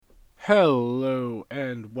Hello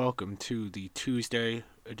and welcome to the Tuesday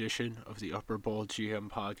edition of the Upper Bowl GM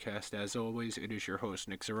podcast. As always, it is your host,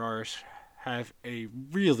 Nick Zararis. Have a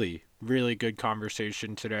really good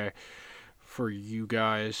conversation today for you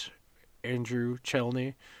guys. Andrew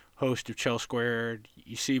Chelney, host of Chell Squared.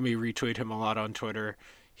 You see me retweet him a lot on Twitter.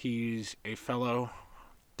 He's a fellow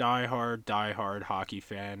diehard hockey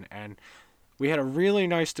fan, and we had a really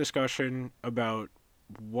nice discussion about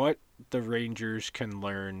what the Rangers can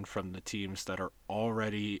learn from the teams that are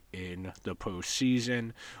already in the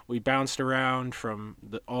postseason. We bounced around from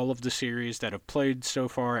all of the series that have played so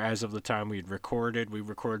far as of the time we recorded. We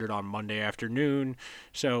recorded on Monday afternoon,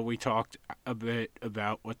 so we talked a bit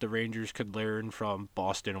about what the Rangers could learn from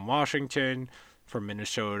Boston and Washington, from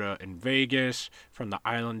Minnesota and Vegas, from the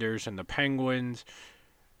Islanders and the Penguins,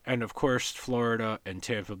 and of course Florida and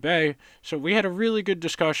Tampa Bay. So we had a really good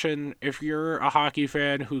discussion. If you're a hockey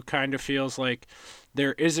fan who kind of feels like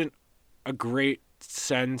there isn't a great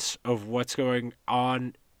sense of what's going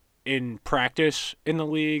on in practice in the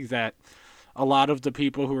league, that a lot of the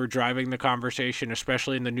people who are driving the conversation,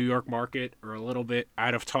 especially in the New York market, are a little bit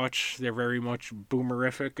out of touch. They're very much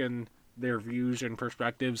boomerific in their views and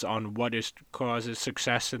perspectives on what causes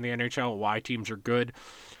success in the NHL, why teams are good.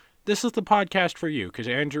 This is the podcast for you, because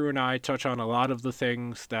Andrew and I touch on a lot of the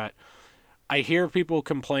things that I hear people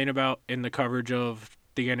complain about in the coverage of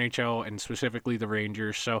the NHL and specifically the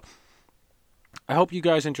Rangers. So I hope you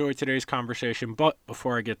guys enjoyed today's conversation. But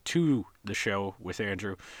before I get to the show with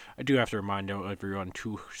Andrew, I do have to remind everyone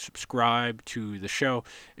to subscribe to the show.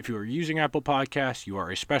 If you are using Apple Podcasts, you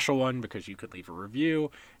are a special one because you could leave a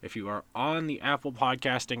review. If you are on the Apple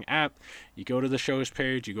Podcasting app, you go to the show's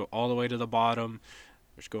page, you go all the way to the bottom.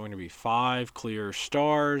 There's going to be 5 clear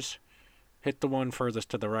stars. Hit the one furthest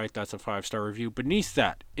to the right. That's a 5-star review. Beneath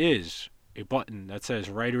that is a button that says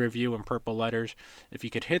write a review in purple letters. If you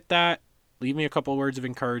could hit that, leave me a couple words of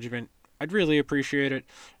encouragement. I'd really appreciate it.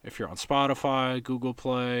 If you're on Spotify, Google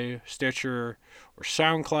Play, Stitcher, or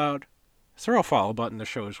SoundCloud, throw a follow button. The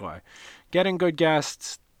show is why. Getting good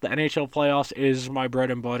guests. The NHL playoffs is my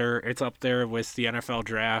bread and butter. It's up there with the NFL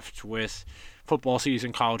draft, with football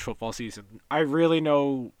season, college football season. I really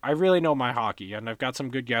know my hockey, and I've got some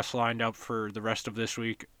good guests lined up for the rest of this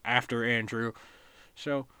week after Andrew.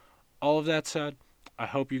 So, all of that said, I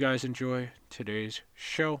hope you guys enjoy today's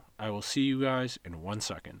show. I will see you guys in 1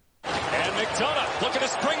 second. And McDonough looking to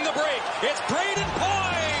spring the break. It's Braden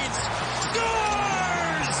Point!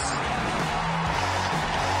 Scores!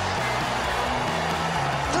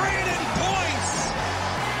 Braden Point,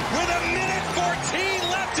 with a minute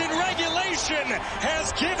 14 left in regulation,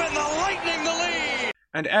 has given the Lightning the lead.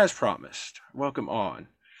 And as promised, welcome on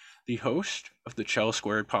the host of the Chell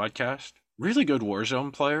Squared podcast, really good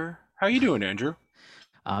Warzone player. How you doing, Andrew?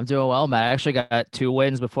 I'm doing well, man. I actually got 2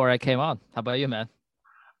 wins before I came on. How about you, man?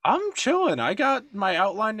 I'm chilling. I got my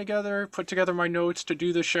outline together, put together my notes to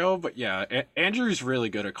do the show. But yeah, Andrew's really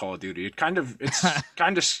good at Call of Duty. It's kind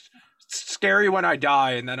of scary when I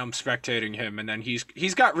die, and then I'm spectating him, and then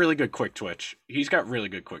he's got really good quick twitch.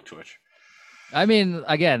 I mean,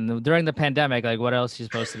 again, during the pandemic, like, what else are you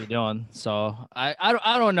supposed to be doing? So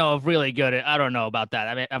I don't know if really good. I don't know about that.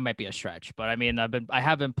 I mean, that might be a stretch, but I mean, I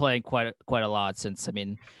have been playing quite a lot since. I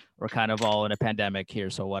mean, we're kind of all in a pandemic here.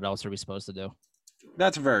 So what else are we supposed to do?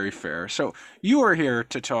 That's very fair. So you are here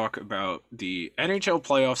to talk about the NHL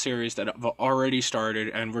playoff series that have already started,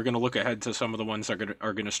 and we're going to look ahead to some of the ones that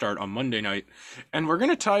are going to start on Monday night, and we're going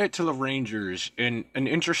to tie it to the Rangers in an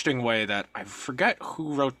interesting way that I forget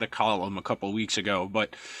who wrote the column a couple weeks ago,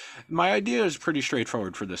 but my idea is pretty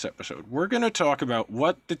straightforward for this episode. We're going to talk about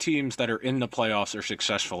what the teams that are in the playoffs are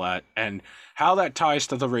successful at and how that ties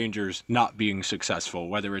to the Rangers not being successful,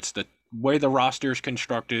 whether it's the way the roster is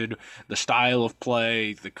constructed, the style of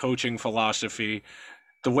play, the coaching philosophy,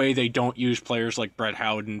 the way they don't use players like Brett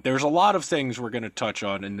Howden. There's a lot of things we're going to touch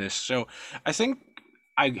on in this. So I think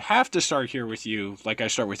I have to start here with you, like I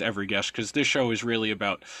start with every guest, because this show is really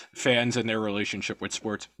about fans and their relationship with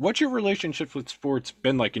sports. What's your relationship with sports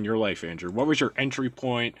been like in your life, Andrew? What was your entry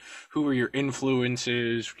point? Who were your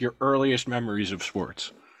influences, your earliest memories of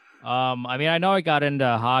sports? I mean, I know I got into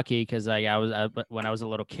hockey because when I was a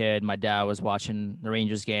little kid, my dad was watching the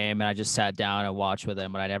Rangers game, and I just sat down and watched with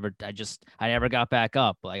him. But I never got back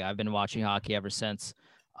up. Like, I've been watching hockey ever since.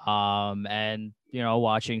 And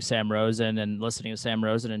watching Sam Rosen and listening to Sam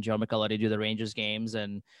Rosen and Joe Micheletti do the Rangers games,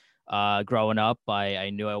 and growing up,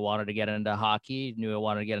 I knew I wanted to get into hockey, knew I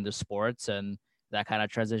wanted to get into sports, and that kind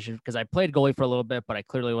of transition, because I played goalie for a little bit, but I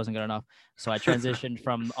clearly wasn't good enough. So I transitioned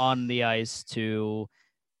from on the ice to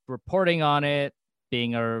reporting on it,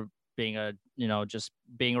 being a just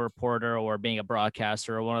being a reporter or being a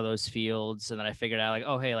broadcaster or one of those fields. And then I figured out like,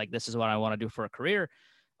 oh, hey, like this is what I want to do for a career.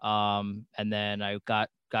 And then I got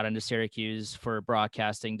into Syracuse for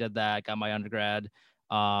broadcasting, did that, got my undergrad.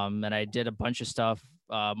 And I did a bunch of stuff,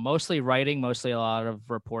 mostly writing, mostly a lot of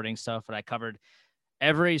reporting stuff. And I covered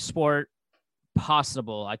every sport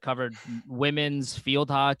possible. I covered women's field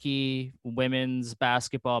hockey, women's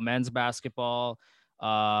basketball, men's basketball.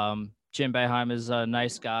 Jim Boeheim is a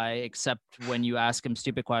nice guy, except when you ask him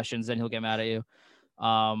stupid questions, then he'll get mad at you.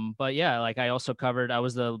 But yeah, like I was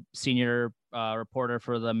the senior reporter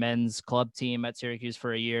for the men's club team at Syracuse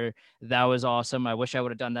for a year. That was awesome. I wish I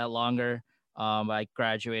would have done that longer. I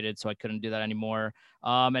graduated, so I couldn't do that anymore.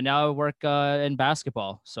 And now I work in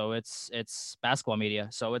basketball, so it's basketball media.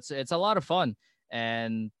 So it's a lot of fun.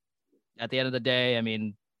 And at the end of the day, I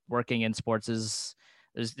mean, working in sports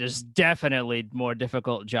there's definitely more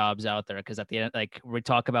difficult jobs out there because at the end, like we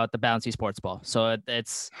talk about the bouncy sports ball, so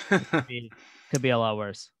it could be a lot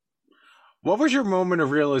worse. What was your moment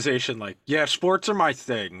of realization like, yeah, sports are my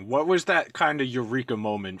thing? What was that kind of eureka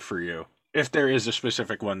moment for you? If there is a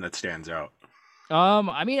specific one that stands out.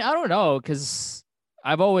 I mean, I don't know, because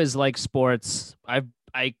I've always liked sports. I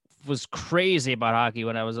was crazy about hockey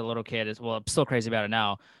when I was a little kid. Well, I'm still crazy about it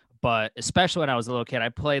now, but especially when I was a little kid, I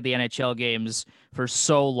played the NHL games for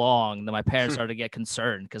so long that my parents started to get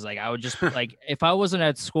concerned because like I would just like if I wasn't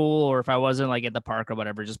at school or if I wasn't like at the park or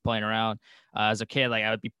whatever, just playing around as a kid, like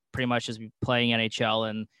I would be pretty much just be playing NHL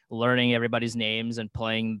and learning everybody's names and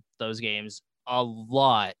playing those games a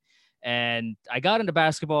lot. And I got into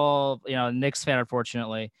basketball, Knicks fan,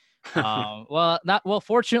 unfortunately.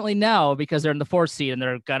 Fortunately now because they're in the 4th seed and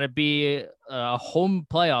they're gonna be a home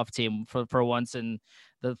playoff team for once in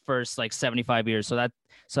the first like 75 years. So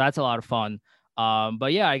that's a lot of fun.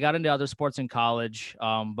 But yeah, I got into other sports in college.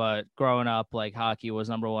 But growing up, like hockey was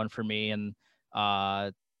number one for me, and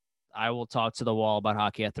I will talk to the wall about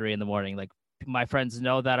hockey at 3 a.m. Like my friends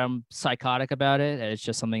know that I'm psychotic about it. And it's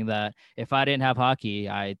just something that if I didn't have hockey,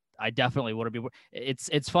 I definitely wouldn't be.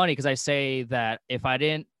 It's funny because I say that if I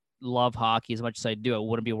didn't love hockey as much as I do, I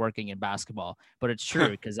wouldn't be working in basketball. But it's true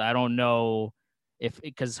because I don't know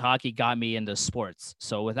because hockey got me into sports.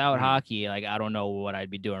 So without hockey, like I don't know what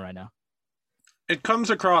I'd be doing right now. It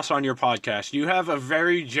comes across on your podcast. You have a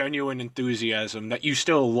very genuine enthusiasm that you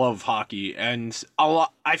still love hockey, and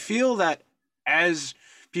I feel that as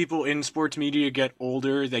people in sports media get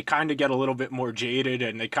older, they kind of get a little bit more jaded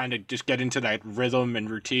and they kind of just get into that rhythm and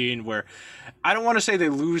routine where I don't want to say they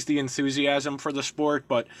lose the enthusiasm for the sport,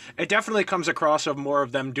 but it definitely comes across of more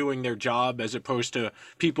of them doing their job as opposed to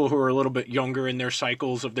people who are a little bit younger in their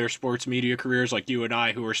cycles of their sports media careers like you and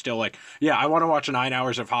I who are still like, yeah, I want to watch 9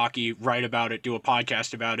 hours of hockey, write about it, do a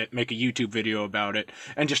podcast about it, make a YouTube video about it,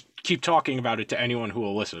 and just keep talking about it to anyone who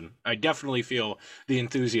will listen. I definitely feel the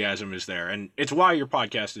enthusiasm is there, and it's why your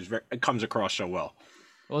podcast it comes across so well.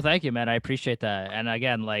 Well, thank you, man. I appreciate that. And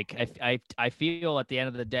again, like I feel at the end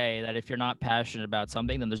of the day that if you're not passionate about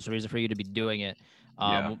something, then there's a reason for you to be doing it.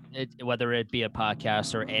 Whether it be a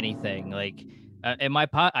podcast or anything. Like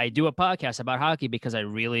I do a podcast about hockey because I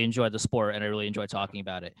really enjoy the sport and I really enjoy talking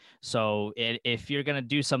about it. So if you're gonna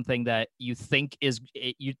do something that you think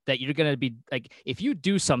that you're gonna be like, if you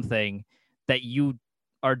do something that you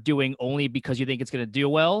are doing only because you think it's going to do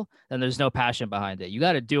well, then there's no passion behind it. You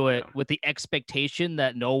got to do it with the expectation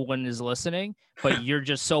that no one is listening, but you're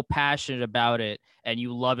just so passionate about it and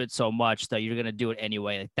you love it so much that you're going to do it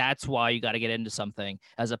anyway. Like, that's why you got to get into something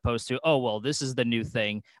as opposed to, oh, well, this is the new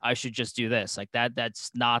thing, I should just do this. Like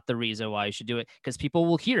that's not the reason why you should do it, because people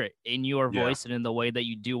will hear it in your voice and in the way that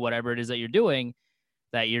you do whatever it is that you're doing,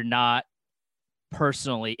 that you're not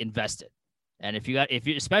personally invested. And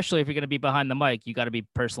especially if you're going to be behind the mic, you got to be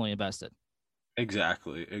personally invested.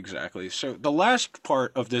 Exactly. So the last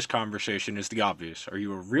part of this conversation is the obvious. Are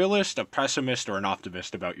you a realist, a pessimist, or an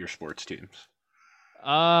optimist about your sports teams?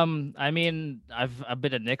 I mean, I've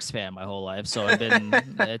been a Knicks fan my whole life, so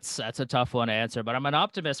that's a tough one to answer. But I'm an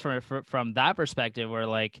optimist from that perspective, where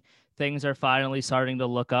like things are finally starting to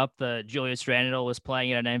look up. The Julius Randle was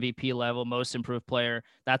playing at an MVP level, most improved player.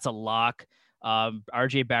 That's a lock.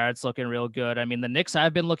 RJ Barrett's looking real good. I mean, the Knicks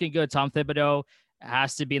have been looking good. Tom Thibodeau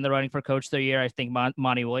has to be in the running for coach of the year. I think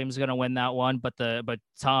Monty Williams is going to win that one, but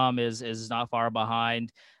Tom is not far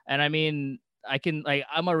behind. And I mean,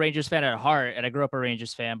 I'm a Rangers fan at heart, and I grew up a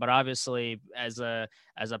Rangers fan, but obviously as a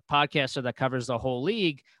podcaster that covers the whole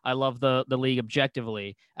league, I love the league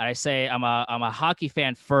objectively. And I say I'm a hockey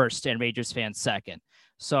fan first and Rangers fan second.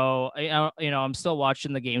 So, I'm still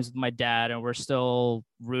watching the games with my dad, and we're still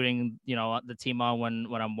rooting, the team on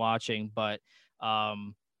when I'm watching. But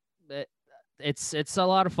it's a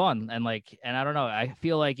lot of fun, and I don't know. I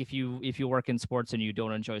feel like if you work in sports and you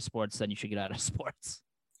don't enjoy sports, then you should get out of sports.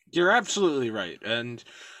 You're absolutely right. And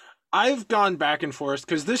I've gone back and forth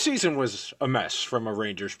because this season was a mess from a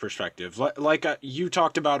Rangers perspective. Like you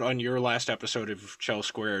talked about on your last episode of Chell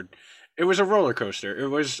Squared, it was a roller coaster. It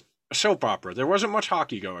was a soap opera. There wasn't much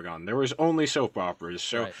hockey going on. There was only soap operas.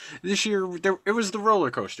 So Right. this year, it was the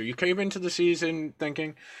roller coaster. You came into the season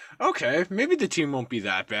thinking, okay, maybe the team won't be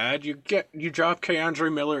that bad. You drop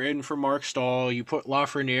Keandre Miller in for Mark Stahl. You put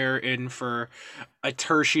Lafreniere in for a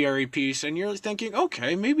tertiary piece, and you're thinking,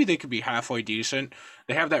 okay, maybe they could be halfway decent.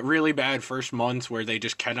 They have that really bad first month where they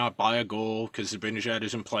just cannot buy a goal because Zibanejad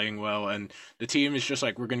isn't playing well, and the team is just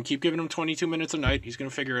like, we're going to keep giving him 22 minutes a night. He's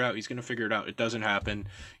going to figure it out. He's going to figure it out. It doesn't happen.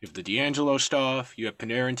 You have the D'Angelo stuff. You have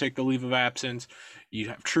Panarin take the leave of absence. You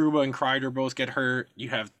have Trouba and Kreider both get hurt. You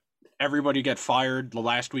have everybody get fired the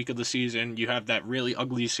last week of the season. You have that really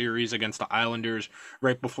ugly series against the Islanders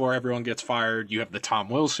right before everyone gets fired. You have the Tom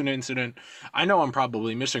Wilson incident. I know I'm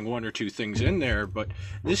probably missing one or two things in there, but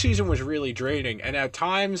this season was really draining. And at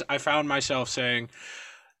times I found myself saying,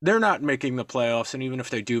 they're not making the playoffs, and even if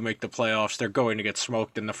they do make the playoffs, they're going to get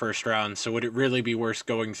smoked in the first round. So would it really be worth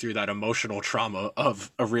going through that emotional trauma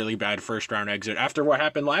of a really bad first round exit after what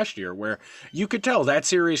happened last year, where you could tell that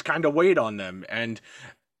series kind of weighed on them? And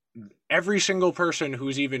every single person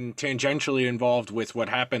who's even tangentially involved with what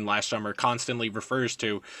happened last summer constantly refers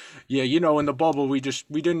to, yeah, in the bubble, we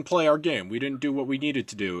didn't play our game. We didn't do what we needed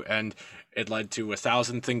to do. And it led to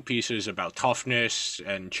 1,000 think pieces about toughness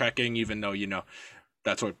and checking, even though,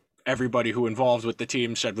 that's what everybody who involved with the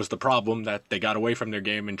team said was the problem, that they got away from their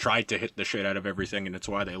game and tried to hit the shit out of everything, and it's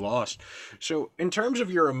why they lost. So in terms of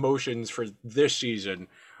your emotions for this season,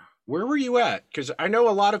 where were you at? Because I know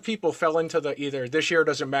a lot of people fell into the either this year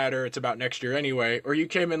doesn't matter, it's about next year anyway, or you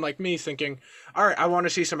came in like me thinking, all right, I want to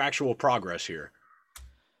see some actual progress here.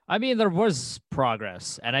 I mean, there was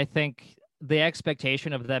progress, and I think the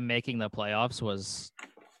expectation of them making the playoffs was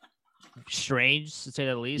strange, to say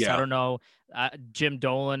the least. Yeah. I don't know. Jim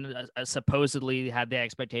Dolan supposedly had the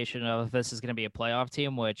expectation of this is going to be a playoff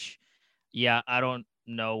team, which, yeah, I don't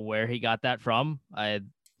know where he got that from.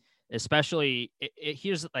 Especially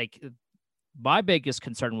here's like my biggest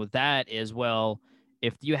concern with that is, well,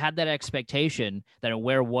 if you had that expectation, then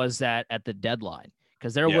where was that at the deadline?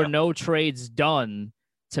 Because there were no trades done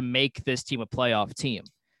to make this team a playoff team.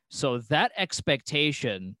 So that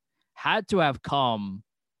expectation had to have come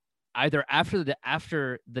either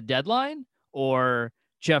after the deadline, or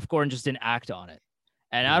Jeff Gordon just didn't act on it.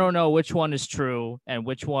 And I don't know which one is true and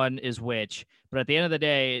which one is which, but at the end of the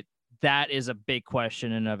day, that is a big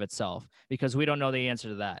question in and of itself, because we don't know the answer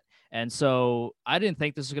to that. And so I didn't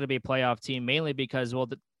think this was going to be a playoff team, mainly because, well,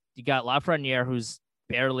 you got Lafreniere, who's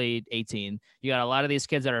barely 18. You got a lot of these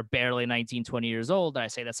kids that are barely 19, 20 years old. I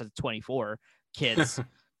say that's 24 kids,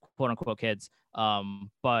 quote unquote kids.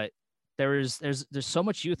 But there's so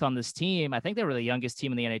much youth on this team. I think they were the youngest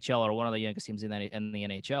team in the NHL, or one of the youngest teams in the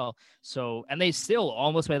NHL. So, and they still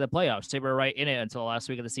almost made the playoffs. They were right in it until the last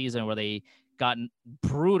week of the season, where they got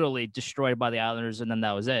brutally destroyed by the Islanders, and then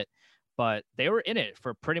that was it. But they were in it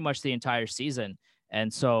for pretty much the entire season.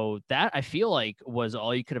 And so that, I feel like, was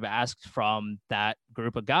all you could have asked from that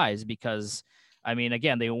group of guys, because, I mean,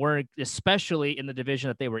 again, they weren't, especially in the division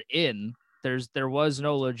that they were in, there was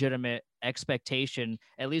no legitimate expectation,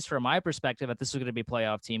 at least from my perspective, that this was going to be a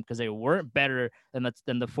playoff team, because they weren't better than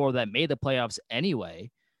the four that made the playoffs anyway.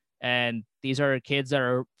 And these are kids that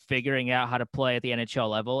are figuring out how to play at the NHL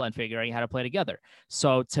level and figuring how to play together.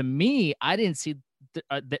 So to me, I didn't see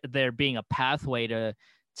there being a pathway to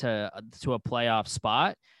a playoff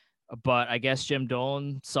spot, but I guess Jim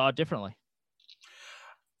Dolan saw it differently.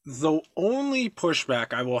 The only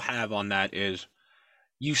pushback I will have on that is,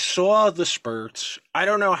 you saw the spurts. I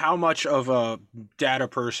don't know how much of a data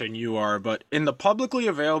person you are, but in the publicly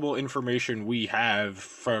available information we have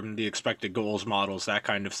from the expected goals models, that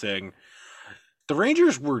kind of thing, the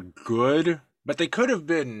Rangers were good, but they could have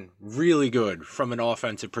been really good from an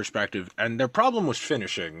offensive perspective, and their problem was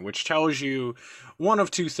finishing, which tells you one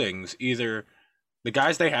of two things. Either the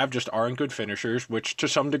guys they have just aren't good finishers, which to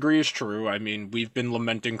some degree is true. I mean, we've been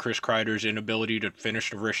lamenting Chris Kreider's inability to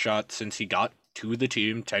finish the wrist shot since he got to the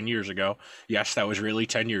team 10 years ago. Yes, that was really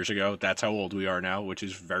 10 years ago. That's how old we are now, which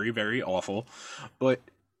is very, very awful.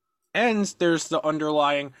 And there's the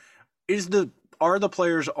underlying, are the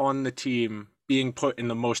players on the team being put in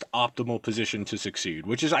the most optimal position to succeed,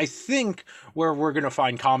 which is, I think, where we're going to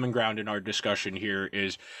find common ground in our discussion here.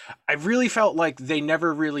 Is I really felt like they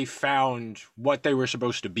never really found what they were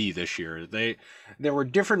supposed to be this year. There were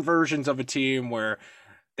different versions of a team where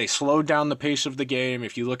They slowed down the pace of the game.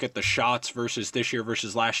 If you look at the shots versus this year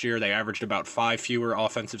versus last year, they averaged about 5 fewer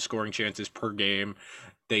offensive scoring chances per game.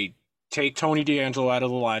 They take Tony DeAngelo out of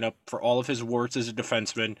the lineup for all of his warts as a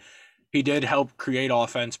defenseman. He did help create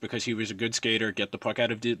offense because he was a good skater, get the puck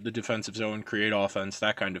out of the defensive zone, create offense,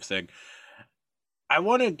 that kind of thing. I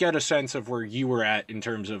want to get a sense of where you were at in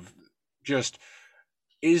terms of just,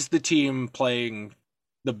 is the team playing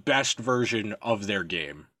the best version of their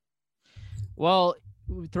game? Well,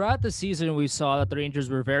 throughout the season, we saw that the Rangers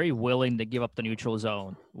were very willing to give up the neutral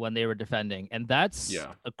zone when they were defending. And that's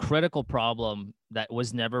a critical problem that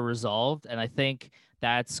was never resolved. And I think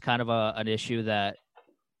that's kind of an issue that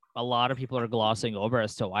a lot of people are glossing over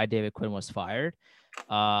as to why David Quinn was fired.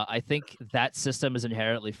 I think that system is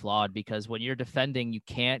inherently flawed because when you're defending,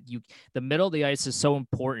 the middle of the ice is so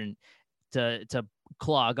important to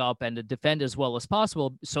clog up and to defend as well as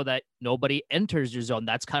possible so that nobody enters your zone.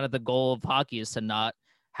 That's kind of the goal of hockey, is to not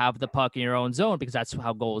have the puck in your own zone, because that's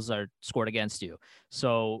how goals are scored against you.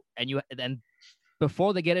 So, and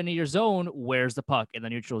before they get into your zone, where's the puck? In the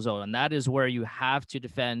neutral zone. And that is where you have to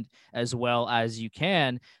defend as well as you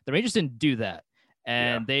can. The Rangers didn't do that.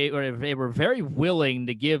 And they were very willing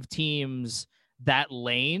to give teams that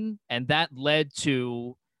lane, and that led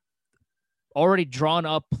to already drawn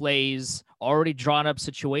up plays, already drawn up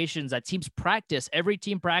situations that teams practice. Every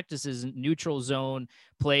team practices neutral zone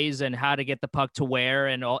plays and how to get the puck to where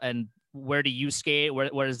and where do you skate,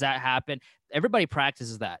 where does that happen? Everybody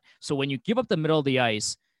practices that. So when you give up the middle of the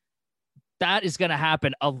ice, that is going to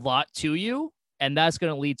happen a lot to you, and that's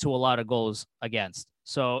going to lead to a lot of goals against.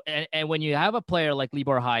 So, and when you have a player like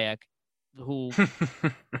Libor Hajek, who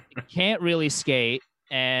can't really skate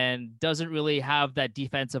and doesn't really have that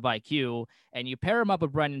defensive IQ, and you pair him up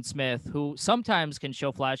with Brendan Smith, who sometimes can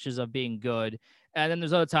show flashes of being good, and then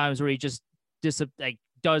there's other times where he just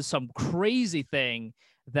does some crazy thing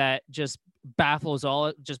that just baffles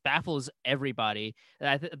everybody.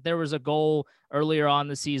 There was a goal earlier on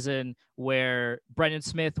the season where Brendan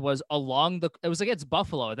Smith was it was against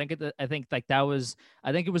Buffalo. I think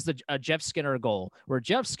it was a Jeff Skinner goal where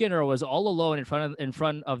Jeff Skinner was all alone in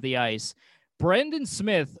front of the ice. Brendan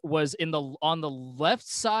Smith was on the left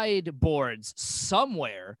side boards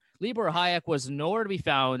somewhere. Libor Hajek was nowhere to be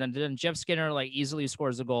found, and then Jeff Skinner easily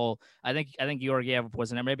scores a goal. I think Georgiev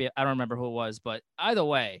wasn't there. Maybe I don't remember who it was, but either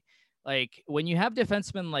way, when you have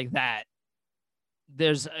defensemen like that,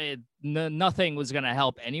 there's nothing was going to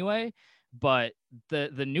help anyway. But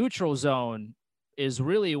the neutral zone is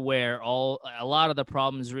really where a lot of the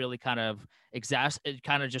problems really kind of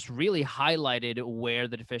just really highlighted where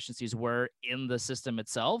the deficiencies were in the system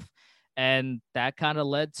itself. And that kind of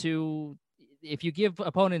led to, if you give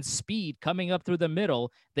opponents speed coming up through the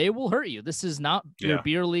middle, they will hurt you. This is not your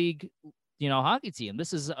beer league, hockey team.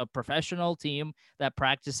 This is a professional team that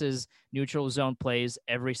practices neutral zone plays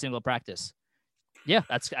every single practice. Yeah,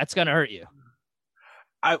 that's going to hurt you.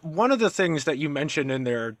 One of the things that you mentioned in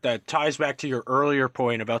there that ties back to your earlier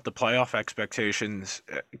point about the playoff expectations,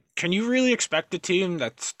 can you really expect a team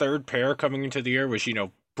that's third pair coming into the year was,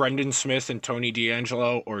 Brendan Smith and Tony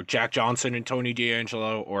DeAngelo, or Jack Johnson and Tony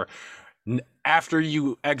DeAngelo, or after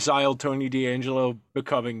you exiled Tony DeAngelo,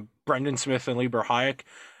 becoming Brendan Smith and Libor Hajek?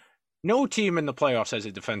 No team in the playoffs has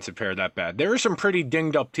a defensive pair that bad. There are some pretty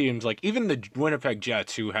dinged up teams, like even the Winnipeg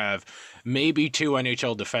Jets, who have maybe 2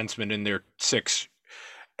 NHL defensemen in their 6.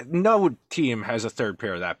 No team has a third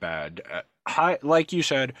pair that bad. Like you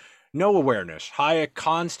said, no awareness. Hajek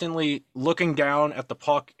constantly looking down at the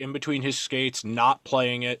puck in between his skates, not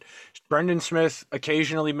playing it. Brendan Smith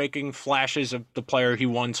occasionally making flashes of the player he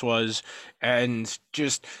once was, and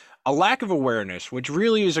just a lack of awareness, which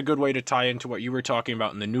really is a good way to tie into what you were talking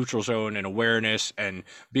about in the neutral zone and awareness and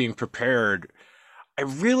being prepared. I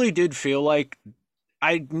really did feel like,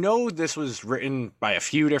 I know this was written by a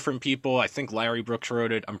few different people. I think Larry Brooks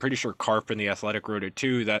wrote it. I'm pretty sure Karp in The Athletic wrote it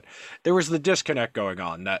too, that there was the disconnect going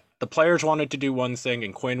on, that the players wanted to do one thing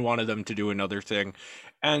and Quinn wanted them to do another thing.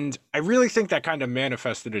 And I really think that kind of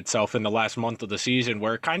manifested itself in the last month of the season,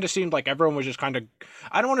 where it kind of seemed like everyone was just kind of,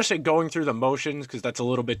 I don't want to say going through the motions, because that's a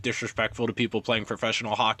little bit disrespectful to people playing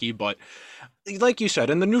professional hockey, but like you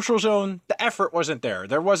said, in the neutral zone, the effort wasn't there.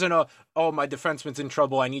 There wasn't my defenseman's in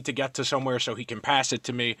trouble, I need to get to somewhere so he can pass it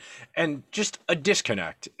to me, and just a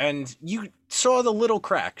disconnect. And you saw the little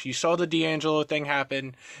cracks. You saw the DeAngelo thing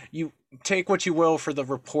happen. You take what you will for the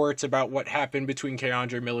reports about what happened between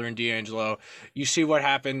K'Andre Miller and DeAngelo. You see what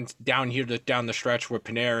happened down the stretch with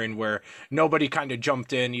Panarin, where nobody kind of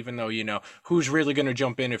jumped in, even though, who's really going to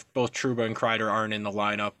jump in if both Trouba and Kreider aren't in the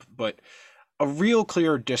lineup. But a real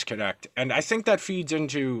clear disconnect. And I think that feeds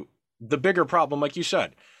into the bigger problem, like you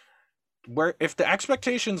said. where if the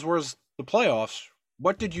expectations was the playoffs,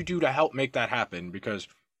 what did you do to help make that happen? Because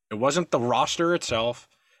it wasn't the roster itself,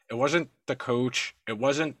 it wasn't the coach, it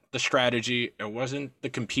wasn't the strategy, it wasn't the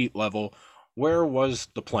compete level. Where was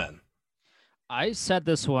the plan? I said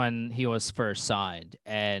this when he was first signed,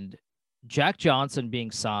 and Jack Johnson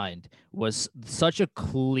being signed was such a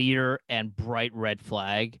clear and bright red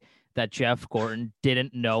flag that Jeff Gordon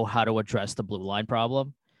didn't know how to address the blue line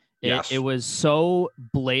problem. It Yes. was so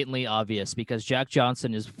blatantly obvious because Jack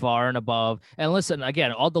Johnson is far and above. And listen,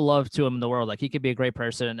 again, all the love to him in the world. Like, he could be a great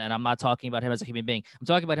person, and I'm not talking about him as a human being. I'm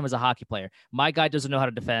talking about him as a hockey player. My guy doesn't know how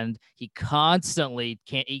to defend. He constantly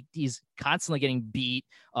can't. He's constantly getting beat.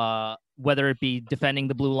 Whether it be defending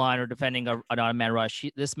the blue line or defending an on-man rush,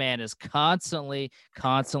 this man is constantly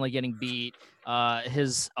getting beat.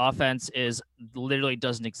 His offense is literally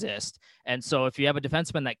doesn't exist. And so if you have a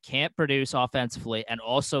defenseman that can't produce offensively and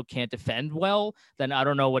also can't defend well, then I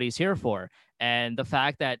don't know what he's here for. And the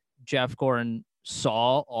fact that Jeff Gordon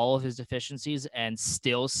saw all of his deficiencies and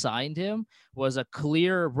still signed him was a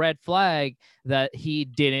clear red flag that he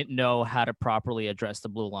didn't know how to properly address the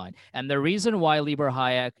blue line. And the reason why Lieber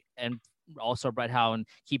Hayek and also Brett Howland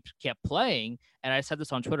kept playing, and I said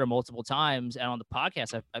this on Twitter multiple times and on the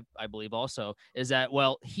podcast, I believe also, is that,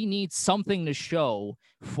 well, he needs something to show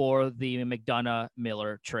for the McDonough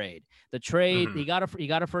Miller trade. The trade, he got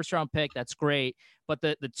a first round pick, that's great, but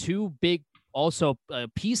the two big also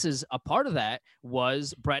pieces, a part of that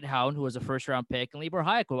was Brett Howland, who was a first round pick, and Lieber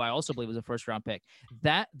Hayek, who I also believe was a first round pick.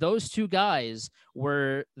 Those two guys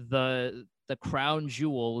were the crown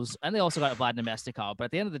jewels, and they also got Vladimir Mestikov. But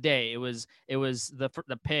at the end of the day, it was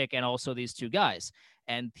the pick and also these two guys,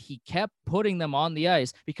 and he kept putting them on the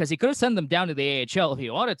ice because he could have sent them down to the AHL if he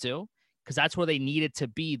wanted to, because that's where they needed to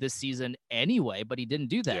be this season anyway. But he didn't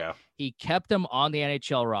do that. Yeah. He kept them on the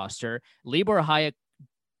NHL roster. Lieber Hayek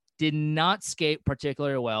did not skate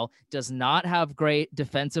particularly well, does not have great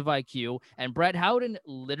defensive IQ, and Brett Howden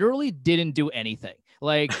literally didn't do anything.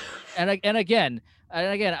 Like, and again,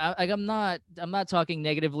 I'm not talking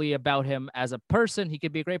negatively about him as a person. He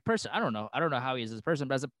could be a great person. I don't know how he is as a person,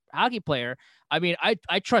 but as a hockey player, I mean,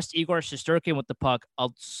 I trust Igor Shesterkin with the puck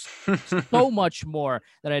so much more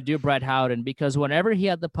than I do Brett Howden, because whenever he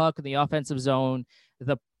had the puck in the offensive zone,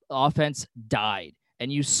 the offense died.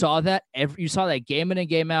 And you saw that game in and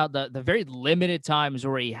game out, the very limited times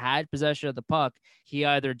where he had possession of the puck, he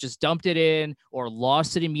either just dumped it in or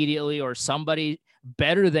lost it immediately, or somebody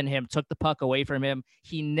better than him took the puck away from him.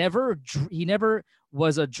 He never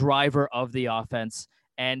was a driver of the offense,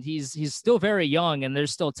 and he's still very young, and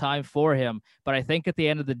there's still time for him. But I think at the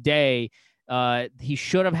end of the day, he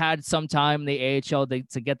should have had some time in the AHL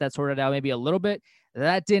to get that sorted out, maybe a little bit.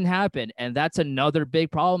 That didn't happen, and that's another big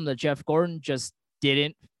problem that Jeff Gordon just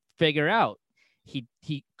didn't figure out.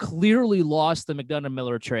 He clearly lost the McDonough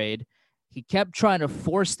Miller trade. He kept trying to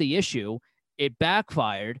force the issue. It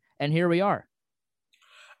backfired, and here we are.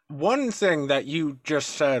 One thing that you just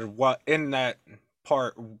said, what in that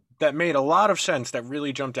part that made a lot of sense, that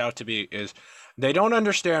really jumped out to me, is they don't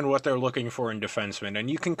understand what they're looking for in defensemen,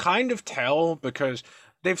 and you can kind of tell because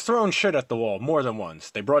they've thrown shit at the wall more than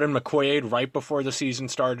once. They brought in McQuaid right before the season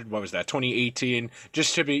started. What was that, 2018?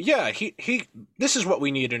 Just to be, he this is what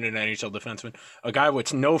we need in an NHL defenseman. A guy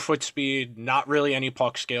with no foot speed, not really any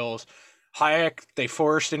puck skills. Hayek, they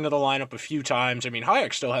forced into the lineup a few times. I mean,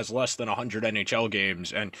 Hayek still has less than 100 NHL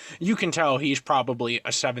games, and you can tell he's probably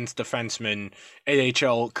a seventh defenseman,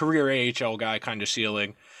 career AHL guy kind of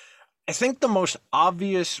ceiling. I think the most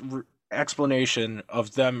obvious explanation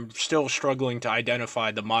of them still struggling to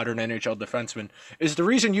identify the modern NHL defenseman is the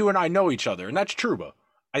reason you and I know each other, and that's Trouba.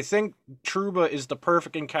 I think Trouba is the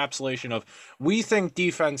perfect encapsulation of, we think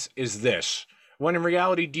defense is this, when in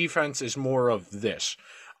reality defense is more of this.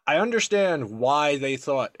 I understand why they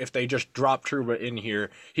thought if they just dropped Trouba in here,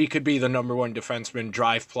 he could be the number one defenseman,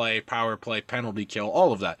 drive play, power play, penalty kill,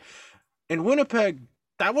 all of that. In Winnipeg,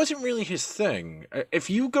 that wasn't really his thing. If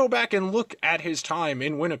you go back and look at his time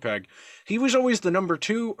in Winnipeg, he was always the number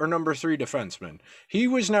 2 or number 3 defenseman. He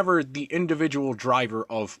was never the individual driver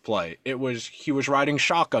of play. He was riding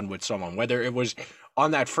shotgun with someone, whether it was on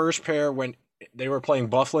that first pair when they were playing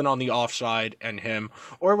Byfuglien on the offside and him,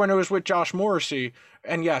 or when it was with Josh Morrissey.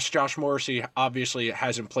 And yes, Josh Morrissey obviously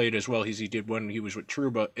hasn't played as well as he did when he was with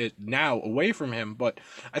Trouba now away from him, but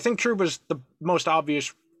I think Trouba's the most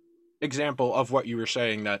obvious example of what you were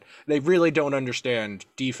saying, that they really don't understand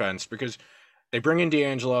defense, because they bring in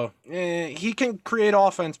DeAngelo. He can create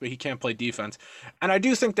offense, but he can't play defense. And I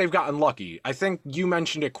do think they've gotten lucky. I think you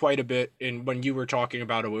mentioned it quite a bit when you were talking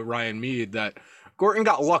about it with Ryan Mead, that Gorton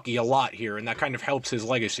got lucky a lot here, and that kind of helps his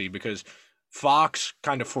legacy, because Fox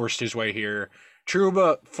kind of forced his way here.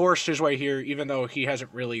 Trouba forced his way here, even though he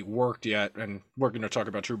hasn't really worked yet, and we're going to talk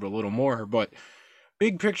about Trouba a little more. But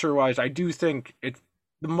big picture wise, I do think it's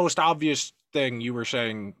the most obvious thing you were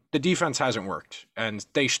saying. The defense hasn't worked, and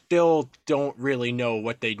they still don't really know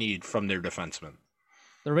what they need from their defensemen.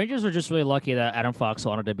 The Rangers were just really lucky that Adam Fox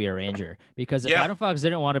wanted to be a Ranger, because if Yeah. Adam Fox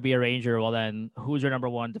didn't want to be a Ranger, well, then who's your number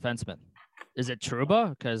one defenseman? Is it Trouba?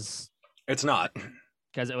 Because It's not.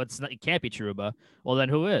 it can't be Trouba. Well, then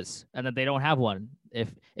who is? And then they don't have one.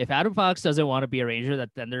 If Adam Fox doesn't want to be a Ranger,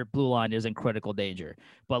 then their blue line is in critical danger.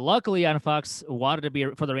 But luckily, Adam Fox wanted to be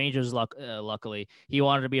for the Rangers. Luckily, he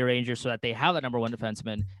wanted to be a Ranger so that they have that number one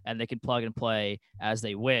defenseman and they can plug and play as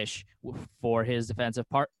they wish for his defensive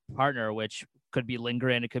partner, which could be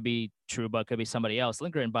Lindgren, it could be Trouba, it could be somebody else.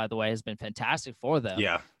 Lindgren, by the way, has been fantastic for them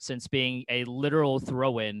since being a literal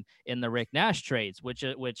throw-in in the Rick Nash trades,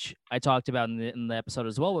 which I talked about in the episode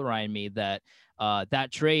as well with Ryan Mead, that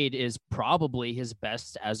that trade is probably his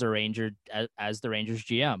best as a Ranger, as the Rangers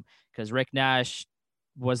GM, because Rick Nash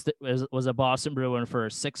was a Boston Bruin for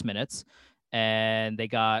 6 minutes, and they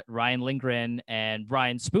got Ryan Lindgren and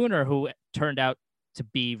Ryan Spooner, who turned out to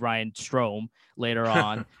be Ryan Strome later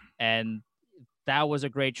on, and that was a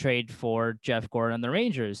great trade for Jeff Gordon and the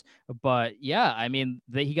Rangers. But yeah, I mean,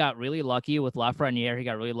 he got really lucky with Lafreniere. He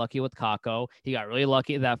got really lucky with Kakko. He got really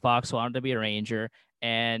lucky that Fox wanted to be a Ranger.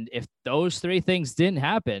 And if those three things didn't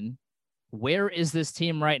happen, where is this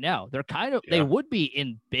team right now? They're they would be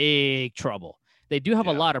in big trouble. They do have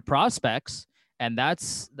a lot of prospects, and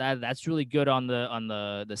that's really good on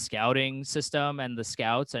the scouting system and the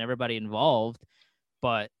scouts and everybody involved.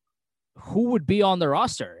 But who would be on the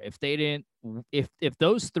roster if they didn't? If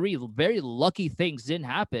those three very lucky things didn't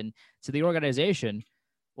happen to the organization,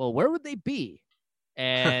 well, where would they be?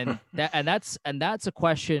 And that's a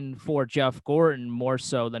question for Jeff Gordon more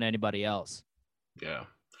so than anybody else. Yeah.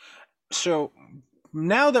 So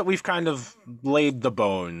now that we've kind of laid the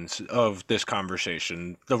bones of this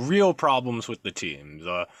conversation, the real problems with the team,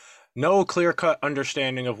 the no clear-cut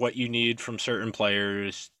understanding of what you need from certain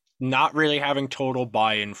players, not really having total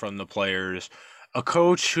buy-in from the players, a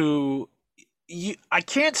coach who I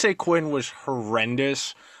can't say Quinn was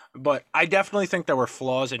horrendous, but I definitely think there were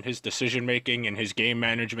flaws in his decision-making and his game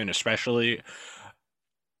management especially.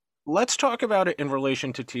 Let's talk about it in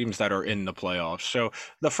relation to teams that are in the playoffs. So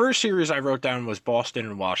the first series I wrote down was Boston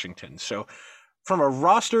and Washington. So from a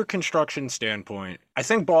roster construction standpoint, I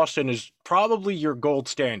think Boston is probably your gold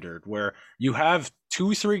standard, where you have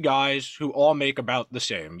 2-3 guys who all make about the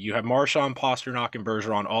same. You have Marchand, Pastrnak, and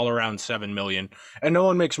Bergeron all around $7 million, and no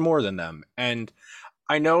one makes more than them. And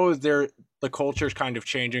I know the culture is kind of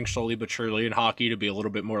changing slowly but surely in hockey to be a little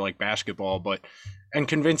bit more like basketball, and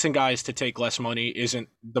convincing guys to take less money isn't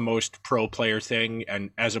the most pro player thing. And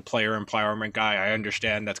as a player empowerment guy, I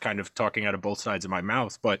understand that's kind of talking out of both sides of my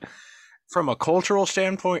mouth, but from a cultural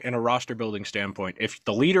standpoint and a roster building standpoint, if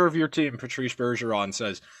the leader of your team, Patrice Bergeron,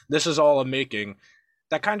 says, this is all I'm making,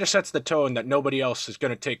 that kind of sets the tone that nobody else is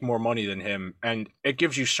going to take more money than him. And it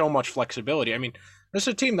gives you so much flexibility. I mean, this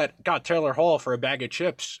is a team that got Taylor Hall for a bag of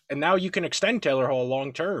chips, and now you can extend Taylor Hall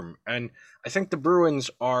long term. And I think the Bruins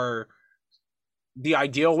are the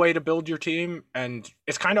ideal way to build your team, and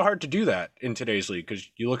it's kind of hard to do that in today's league, because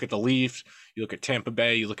you look at the Leafs, you look at Tampa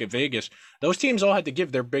Bay, you look at Vegas, those teams all had to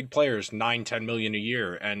give their big players $9-10 million a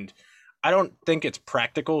year, and I don't think it's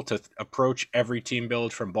practical to approach every team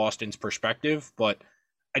build from Boston's perspective, but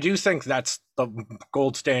I do think that's the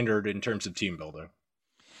gold standard in terms of team building.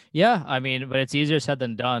 Yeah, I mean, but it's easier said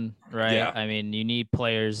than done, right? Yeah. I mean, you need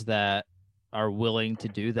players that are willing to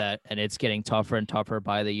do that, and it's getting tougher and tougher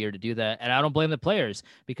by the year to do that. And I don't blame the players,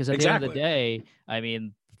 because at the end of the day, I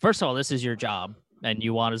mean, first of all, this is your job, and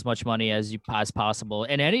you want as much money as possible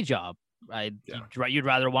in any job, right? Yeah. You'd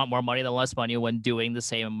rather want more money than less money when doing the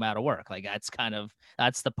same amount of work. Like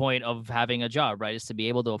that's the point of having a job, right? Is to be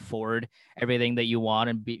able to afford everything that you want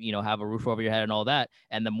and have a roof over your head and all that.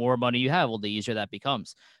 And the more money you have, well, the easier that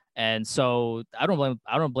becomes. And so I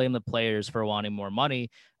don't blame the players for wanting more money.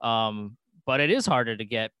 But it is harder to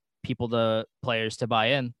get players to buy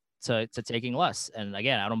in to taking less. And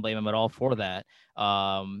again, I don't blame them at all for that.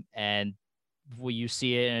 And you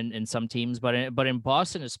see it in some teams, but in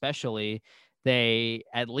Boston especially, they,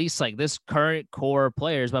 at least like this current core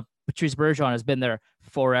players, but Patrice Bergeron has been there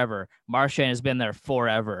forever. Marchand has been there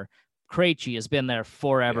forever. Krejci has been there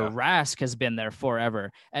forever. Yeah. Rask has been there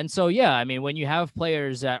forever. And so, yeah, I mean, when you have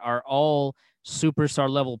players that are all superstar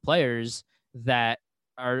level players that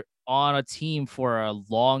are on a team for a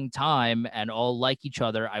long time and all like each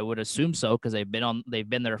other. I would assume so because they've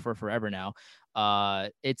been there for forever now.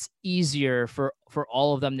 It's easier for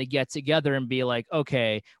all of them to get together and be like,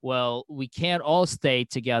 okay, well, we can't all stay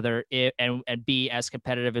together and be as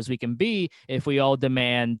competitive as we can be if we all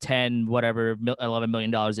demand 10 whatever $11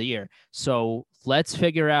 million a year. So let's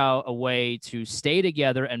figure out a way to stay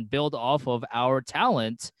together and build off of our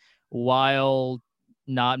talent while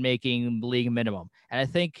not making league minimum. And I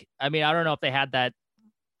think, I mean, I don't know if they had that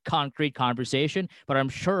concrete conversation, but I'm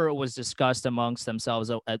sure it was discussed amongst themselves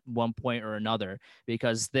at one point or another,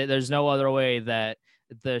 because there's no other way that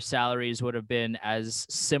the salaries would have been as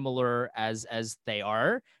similar as they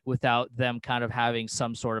are without them kind of having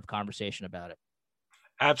some sort of conversation about it.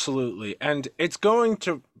 Absolutely. And it's going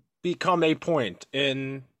to become a point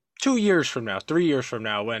in 2 years from now, 3 years from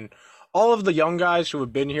now, when all of the young guys who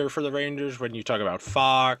have been here for the Rangers, when you talk about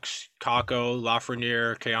Fox, Kakko,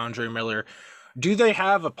 Lafreniere, K'Andre Miller, do they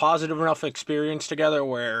have a positive enough experience together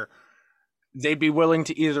where they'd be willing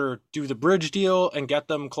to either do the bridge deal and get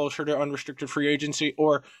them closer to unrestricted free agency,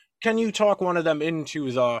 or can you talk one of them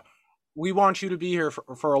into the, we want you to be here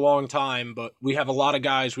for a long time, but we have a lot of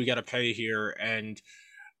guys we got to pay here, and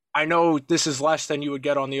I know this is less than you would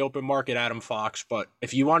get on the open market, Adam Fox, but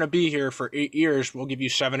if you want to be here for 8 years, we'll give you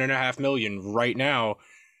 $7.5 million right now.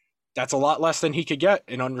 That's a lot less than he could get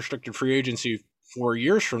in unrestricted free agency 4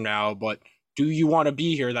 years from now, but do you want to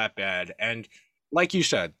be here that bad? And like you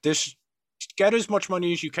said, get as much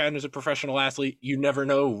money as you can as a professional athlete. You never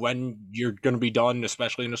know when you're going to be done,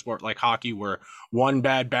 especially in a sport like hockey where one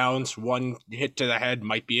bad bounce, one hit to the head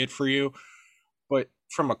might be it for you. But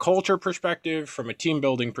from a culture perspective, from a team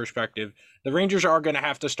building perspective, the Rangers are going to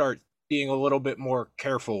have to start being a little bit more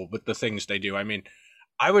careful with the things they do. I mean,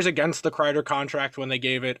 I was against the Kreider contract when they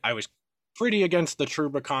gave it. I was pretty against the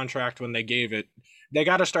Trouba contract when they gave it. They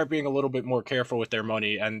got to start being a little bit more careful with their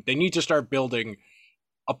money, and they need to start building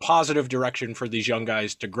a positive direction for these young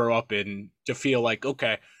guys to grow up in, to feel like,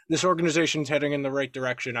 okay, this organization's heading in the right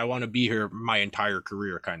direction. I want to be here my entire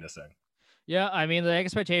career, kind of thing. Yeah, I mean, the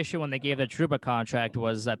expectation when they gave the Trouba contract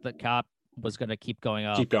was that the cap was going to keep going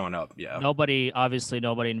up. Keep going up, yeah. Nobody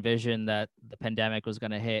envisioned that the pandemic was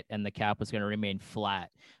going to hit and the cap was going to remain flat.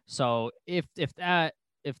 So if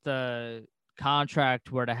the contract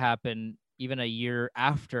were to happen even a year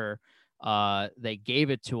after they gave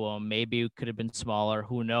it to him, maybe it could have been smaller,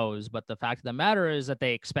 who knows? But the fact of the matter is that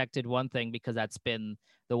they expected one thing, because that's been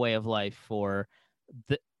the way of life for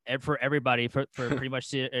everybody for pretty much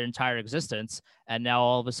their entire existence. And now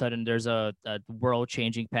all of a sudden there's a world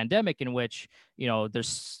changing pandemic in which, you know, there's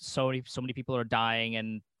so many people are dying,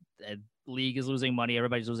 and league is losing money,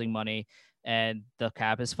 everybody's losing money, and the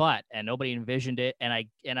cap is flat, and nobody envisioned it. And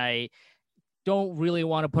I don't really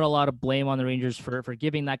want to put a lot of blame on the Rangers for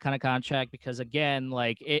giving that kind of contract, because again,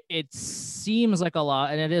 like it seems like a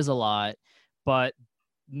lot, and it is a lot, but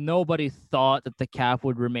nobody thought that the cap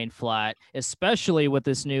would remain flat, especially with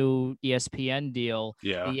this new ESPN deal.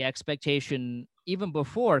 Yeah. The expectation, even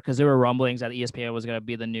before, because there were rumblings that ESPN was going to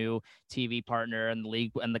be the new TV partner and the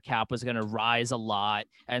league, and the cap was going to rise a lot.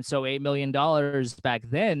 And so $8 million back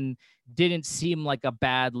then didn't seem like a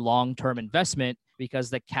bad long-term investment, because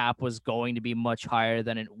the cap was going to be much higher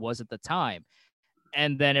than it was at the time.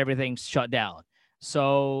 And then everything shut down.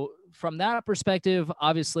 So from that perspective,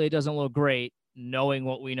 obviously it doesn't look great knowing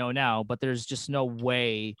what we know now, but there's just no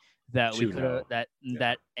way that we could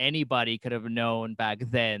that anybody could have known back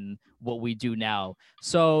then what we do now.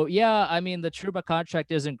 So yeah, I mean, the Trouba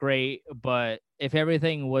contract isn't great, but if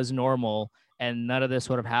everything was normal and none of this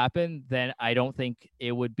would have happened, then I don't think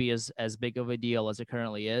it would be as big of a deal as it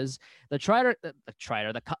currently is. The Kreider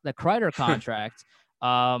contract.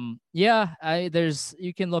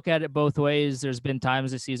 You can look at it both ways. There's been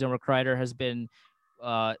times this season where Kreider has been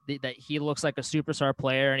that he looks like a superstar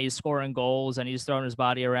player, and he's scoring goals, and he's throwing his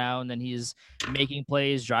body around, and he's making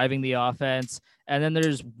plays, driving the offense. And then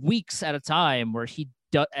there's weeks at a time where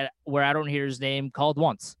where I don't hear his name called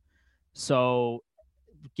once. So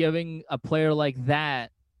giving a player like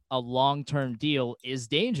that a long-term deal is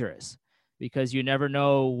dangerous, because you never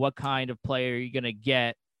know what kind of player you're going to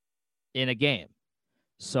get in a game.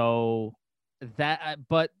 So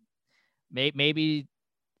but maybe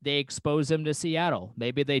they expose him to Seattle.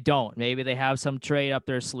 Maybe they don't. Maybe they have some trade up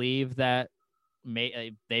their sleeve that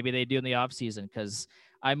maybe they do in the offseason. Because,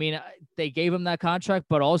 I mean, they gave him that contract,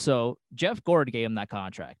 but also Jeff Gord gave him that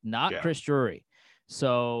contract, not Chris Drury.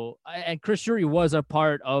 So, and Chris Drury was a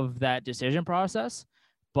part of that decision process,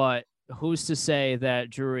 but who's to say that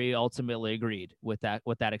Drury ultimately agreed with that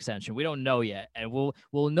extension? We don't know yet, and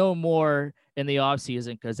we'll know more in the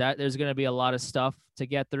offseason because there's going to be a lot of stuff to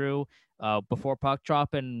get through before puck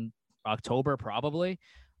drop in October probably.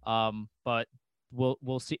 But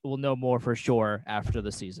we'll see. We'll know more for sure after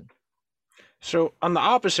the season. So on the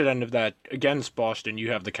opposite end of that, against Boston,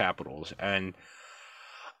 you have the Capitals, and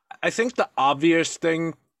I think the obvious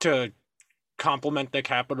thing to compliment the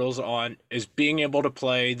Capitals on is being able to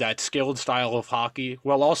play that skilled style of hockey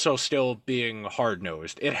while also still being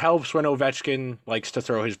hard-nosed. It helps when Ovechkin likes to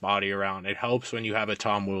throw his body around. It helps when you have a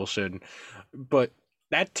Tom Wilson. But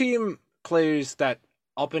that team plays that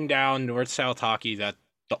up and down north-south hockey that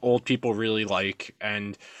the old people really like.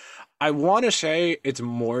 And I want to say it's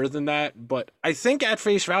more than that, but I think at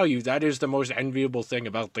face value, that is the most enviable thing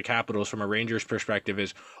about the Capitals from a Rangers perspective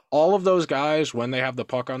is all of those guys, when they have the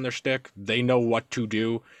puck on their stick, they know what to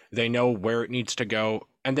do, they know where it needs to go,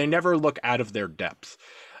 and they never look out of their depth.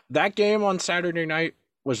 That game on Saturday night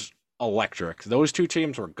was electric. Those two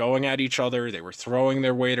teams were going at each other, they were throwing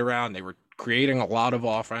their weight around, they were creating a lot of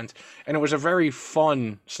offense, and it was a very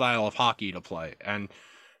fun style of hockey to play. And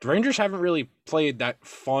the Rangers haven't really played that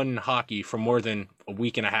fun hockey for more than a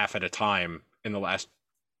week and a half at a time in the last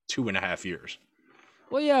 2.5 years.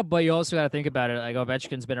 Well, yeah, but you also got to think about it. Like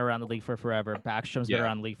Ovechkin's been around the league for forever. Backstrom's been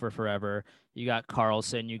around the league for forever. You got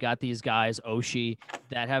Carlson. You got these guys, Oshie,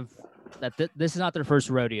 that have this is not their first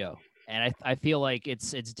rodeo. And I feel like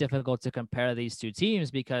it's difficult to compare these two teams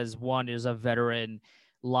because one is a veteran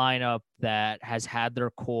lineup that has had their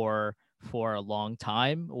core for a long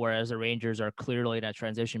time, whereas the Rangers are clearly in that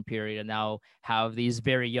transition period and now have these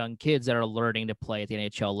very young kids that are learning to play at the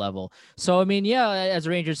NHL level. So, I mean, yeah, as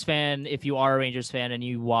a Rangers fan, if you are a Rangers fan and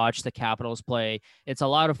you watch the Capitals play, it's a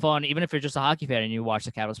lot of fun. Even if you're just a hockey fan and you watch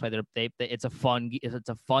the Capitals play, it's a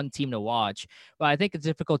fun team to watch. But I think it's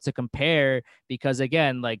difficult to compare because,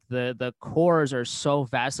 again, like the cores are so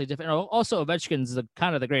vastly different. Also, Ovechkin's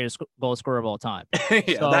kind of the greatest goal scorer of all time.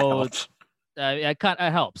 Yeah, so, that helps.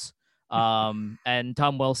 It helps. And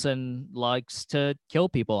Tom Wilson likes to kill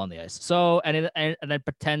people on the ice. So, and then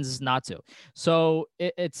pretends not to. So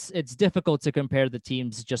it's difficult to compare the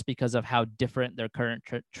teams just because of how different their current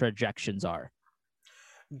trajectories are.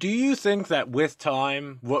 Do you think that with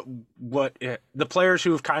time, what the players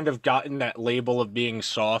who have kind of gotten that label of being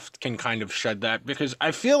soft can kind of shed that? Because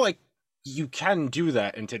I feel like you can do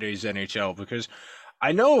that in today's NHL because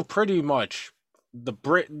I know pretty much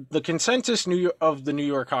the consensus of the New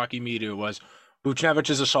York hockey media was Buchnevich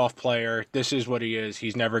is a soft player. This is what he is.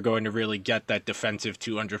 He's never going to really get that defensive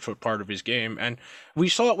 200-foot part of his game. And we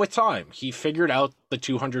saw it with time. He figured out the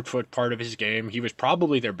 200-foot part of his game. He was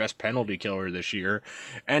probably their best penalty killer this year.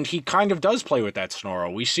 And he kind of does play with that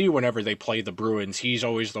snarl. We see whenever they play the Bruins, he's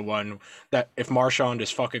always the one that if Marchand is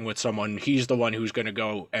fucking with someone, he's the one who's going to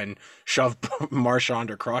go and shove Marchand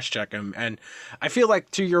or cross-check him. And I feel like,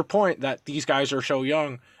 to your point, that these guys are so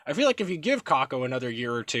young, I feel like if you give Kakko another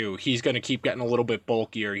year or two, he's going to keep getting a little bit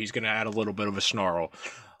bulkier. He's going to add a little bit of a snarl.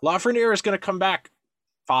 Lafreniere is going to come back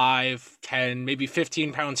 5, 10, maybe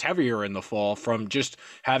 15 pounds heavier in the fall from just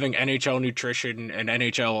having NHL nutrition and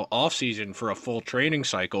NHL offseason for a full training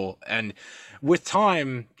cycle. And with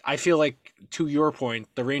time, I feel like, to your point,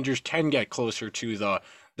 the Rangers can get closer to the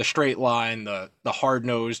straight line, the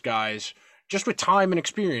hard-nosed guys, just with time and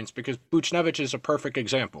experience, because Buchnevich is a perfect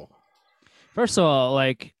example. First of all,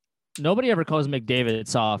 like, nobody ever calls McDavid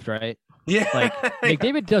soft, right? Yeah. Like,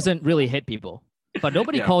 McDavid doesn't really hit people, but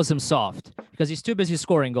nobody calls him soft because he's too busy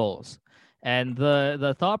scoring goals. And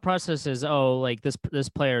the thought process is, oh, like this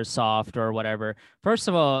player is soft or whatever. First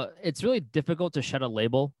of all, it's really difficult to shed a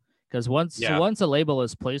label because once a label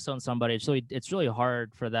is placed on somebody, it's really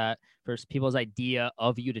hard for people's idea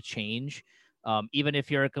of you to change. Even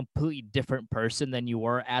if you're a completely different person than you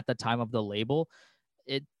were at the time of the label.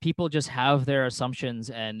 People just have their assumptions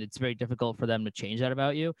and it's very difficult for them to change that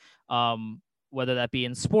about you. Whether that be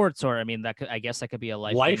in sports or, I mean, I guess that could be a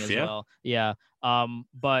life thing as well. Yeah.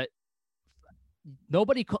 But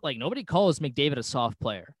nobody calls McDavid a soft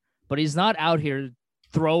player, but he's not out here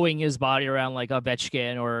throwing his body around like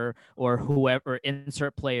Ovechkin or whoever,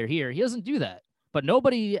 insert player here. He doesn't do that, but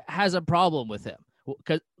nobody has a problem with him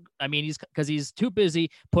because he's too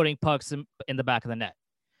busy putting pucks in the back of the net.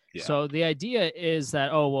 Yeah. So the idea is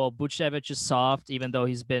that, Buchnevich is soft, even though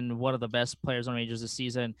he's been one of the best players on Rangers this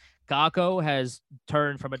season. Kakko has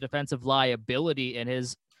turned from a defensive liability in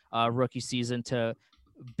his rookie season to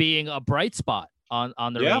being a bright spot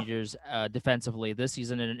on the Rangers defensively this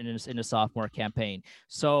season in a sophomore campaign.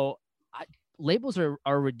 So labels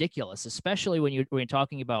are ridiculous, especially when you're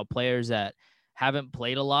talking about players that haven't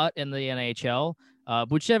played a lot in the NHL.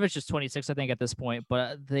 Buchnevich is 26, I think, at this point.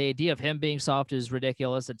 But the idea of him being soft is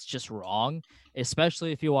ridiculous. It's just wrong,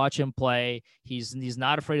 especially if you watch him play. He's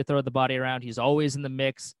not afraid to throw the body around. He's always in the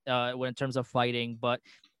mix when in terms of fighting. But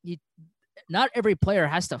not every player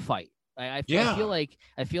has to fight. I feel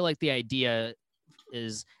like the idea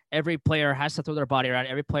is every player has to throw their body around.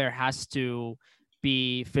 Every player has to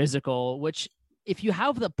be physical, which if you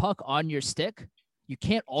have the puck on your stick, you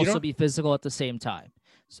can't also be physical at the same time,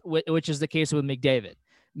 which is the case with McDavid.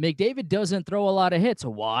 McDavid doesn't throw a lot of hits.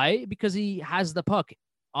 Why? Because he has the puck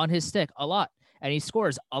on his stick a lot and he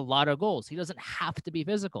scores a lot of goals. He doesn't have to be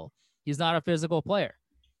physical. He's not a physical player.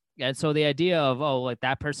 And so the idea of, like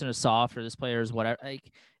that person is soft or this player is whatever,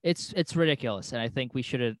 like it's ridiculous. And I think we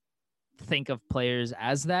shouldn't think of players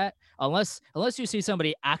as that unless you see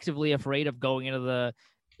somebody actively afraid of going into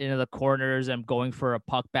the corners and going for a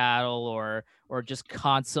puck battle or just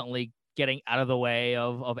constantly getting out of the way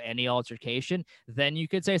of any altercation, then you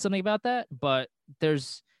could say something about that. But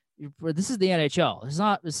this is the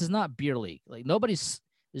NHL. This is not beer league. Like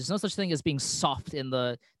there's no such thing as being soft in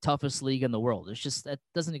the toughest league in the world. It's just that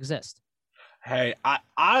doesn't exist. Hey,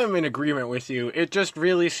 I'm in agreement with you. It just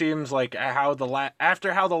really seems like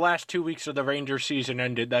after how the last 2 weeks of the Rangers season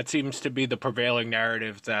ended, that seems to be the prevailing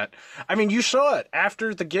narrative. That, I mean, you saw it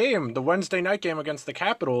after the game, the Wednesday night game against the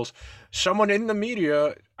Capitals. Someone in the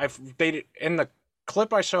media, in the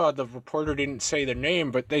clip I saw, the reporter didn't say the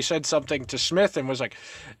name, but they said something to Smith and was like,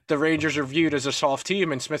 the Rangers are viewed as a soft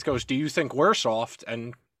team, and Smith goes, "Do you think we're soft?"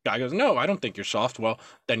 And guy goes, "No, I don't think you're soft." Well,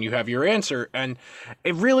 then you have your answer. And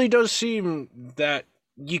it really does seem that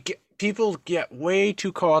people get way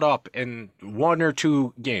too caught up in one or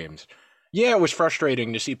two games. Yeah, it was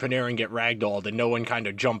frustrating to see Panarin get ragdolled and no one kind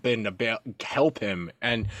of jump in to help him.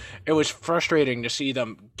 And it was frustrating to see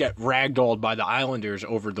them get ragdolled by the Islanders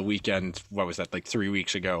over the weekend. What was that, like 3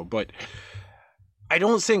 weeks ago? But I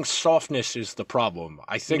don't think softness is the problem.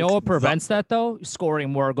 I think what prevents that, though? Scoring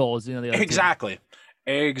more goals than the other Exactly. Team.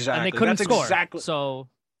 And they couldn't score.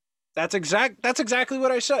 That's exactly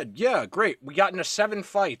what I said. Yeah, great. We got into 7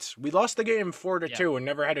 fights. We lost the game 4-2 and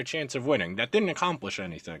never had a chance of winning. That didn't accomplish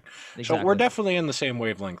anything. Exactly. So we're definitely in the same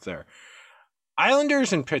wavelength there.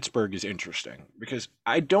 Islanders and Pittsburgh is interesting because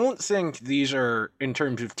I don't think these are, in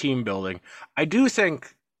terms of team building, I do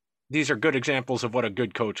think these are good examples of what a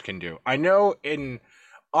good coach can do. I know in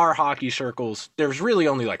our hockey circles, there's really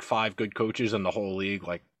only like 5 good coaches in the whole league,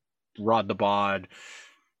 like Rod the Bod,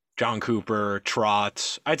 John Cooper,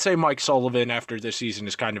 Trotz. I'd say Mike Sullivan after this season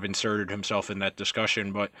has kind of inserted himself in that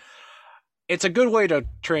discussion, but it's a good way to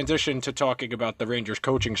transition to talking about the Rangers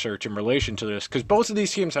coaching search in relation to this, because both of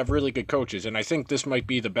these teams have really good coaches, and I think this might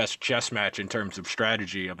be the best chess match in terms of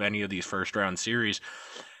strategy of any of these first-round series.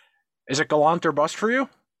 Is it Gallant or bust for you?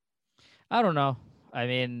 I don't know. I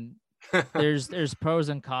mean, there's pros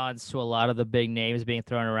and cons to a lot of the big names being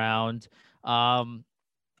thrown around.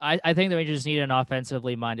 I think the Rangers need an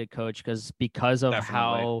offensively minded coach because of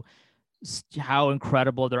how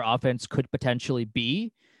incredible their offense could potentially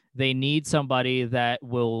be. They need somebody that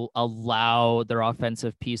will allow their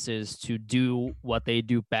offensive pieces to do what they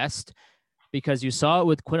do best, because you saw it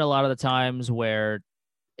with Quinn a lot of the times where,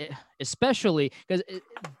 especially because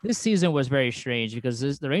this season was very strange because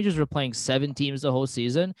the Rangers were playing 7 teams the whole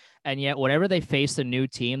season, and yet whenever they faced a new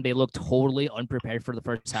team, they looked totally unprepared for the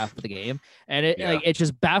first half of the game, and it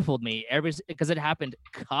just baffled me because it happened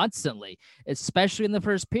constantly, especially in the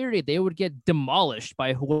first period. They would get demolished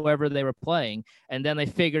by whoever they were playing, and then they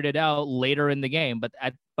figured it out later in the game. But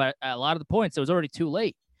at a lot of the points, it was already too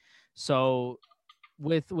late. So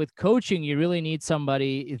with coaching, you really need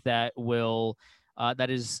somebody that will.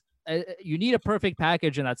 You need a perfect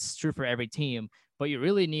package, and that's true for every team. But you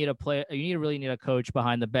really need a coach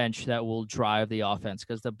behind the bench that will drive the offense,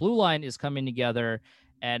 because the blue line is coming together,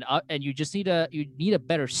 and you just need a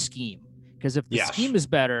better scheme. Because if the scheme is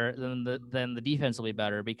better, then the defense will be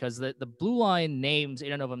better. Because the blue line names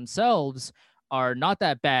in and of themselves are not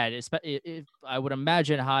that bad. If I would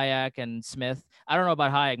imagine Hayek and Smith. I don't know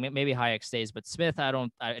about Hayek. Maybe Hayek stays, but Smith, I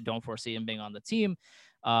don't foresee him being on the team.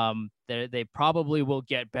 They probably will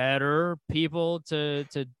get better people to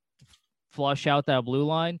flush out that blue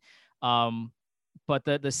line. But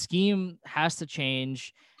the scheme has to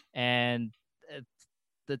change, and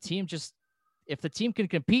the team if the team can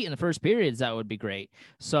compete in the first periods, that would be great.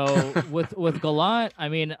 So with Gallant, I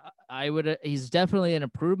mean, he's definitely an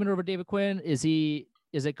improvement over David Quinn. Is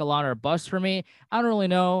it Gallant or bust for me? I don't really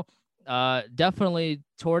know. Definitely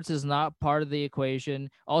Torts is not part of the equation.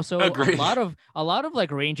 Also, Agreed. a lot of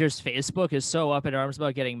like Rangers Facebook is so up in arms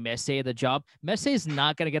about getting Messier the job. Messier's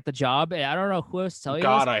not going to get the job. I don't know who else to tell you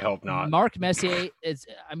God, this. I hope not. Mark Messier is,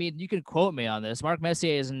 I mean, you can quote me on this. Mark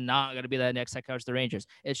Messier is not going to be the next head coach of the Rangers.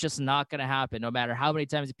 It's just not going to happen, no matter how many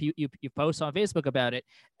times you post on Facebook about it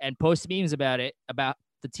and post memes about it, about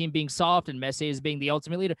the team being soft and Messier is being the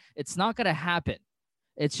ultimate leader. It's not going to happen.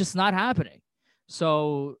 It's just not happening.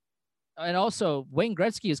 So, and also Wayne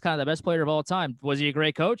Gretzky is kind of the best player of all time. Was he a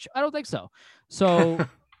great coach? I don't think so.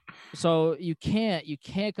 So you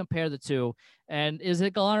can't compare the two. And is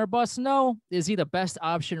it Gallant or bust? No. Is he the best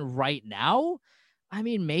option right now? I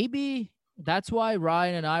mean, maybe. That's why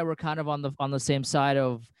Ryan and I were kind of on the same side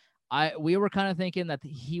of we were kind of thinking that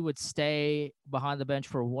he would stay behind the bench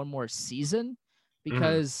for one more season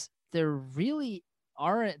because there really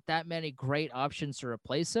aren't that many great options to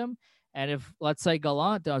replace him. And if, let's say,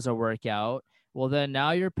 Gallant doesn't work out, well, then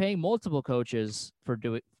now you're paying multiple coaches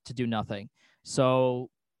to do nothing. So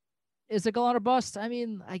is it Gallant or bust? I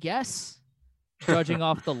mean, I guess, judging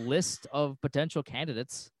off the list of potential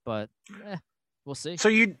candidates, but we'll see. So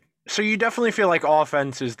you definitely feel like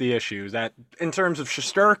offense is the issue. That in terms of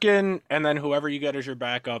Shesterkin and then whoever you get as your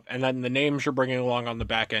backup, and then the names you're bringing along on the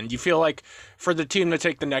back end, you feel like for the team to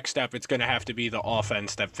take the next step, it's going to have to be the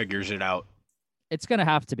offense that figures it out. It's going to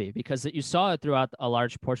have to be, because you saw it throughout a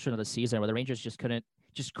large portion of the season where the Rangers just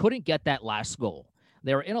couldn't get that last goal.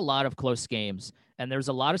 They were in a lot of close games, and there's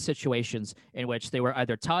a lot of situations in which they were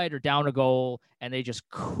either tied or down a goal, and they just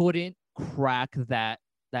couldn't crack that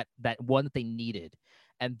one that they needed.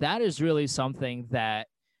 And that is really something that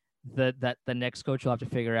the next coach will have to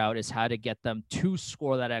figure out, is how to get them to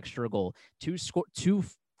score that extra goal, to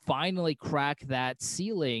finally crack that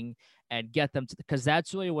ceiling and get them to, because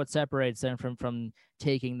that's really what separates them from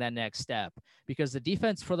taking that next step. Because the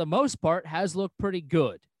defense, for the most part, has looked pretty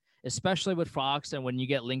good, especially with Fox, and when you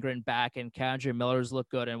get Lindgren back and Kadri Miller's look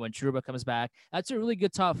good, and when Trouba comes back, that's a really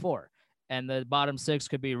good top four. And the bottom six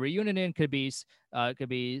could be Reunion, could be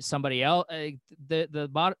somebody else.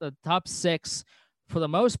 The top six, for the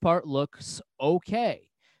most part, looks okay.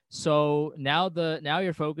 So now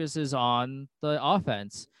your focus is on the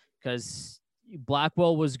offense, because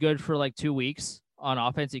Blackwell was good for like 2 weeks on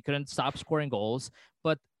offense. He couldn't stop scoring goals,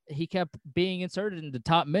 but he kept being inserted into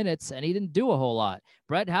top minutes, and he didn't do a whole lot.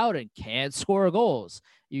 Brett Howden can't score goals.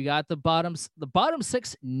 You got the bottom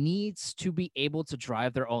six needs to be able to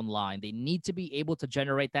drive their own line. They need to be able to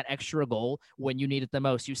generate that extra goal when you need it the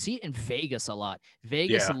most. You see it in Vegas a lot.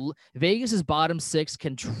 Vegas's bottom six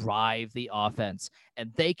can drive the offense,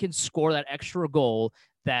 and they can score that extra goal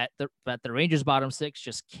that the Rangers bottom six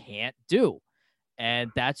just can't do.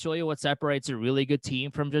 And that's really what separates a really good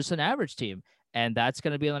team from just an average team. And that's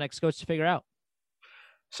going to be the next coach to figure out.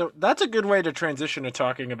 So that's a good way to transition to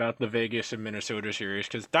talking about the Vegas and Minnesota series,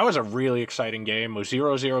 because that was a really exciting game. A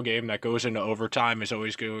 0-0 game that goes into overtime is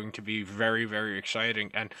always going to be very, very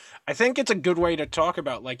exciting. And I think it's a good way to talk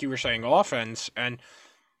about, like you were saying, offense. And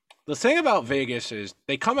the thing about Vegas is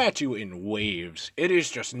they come at you in waves. It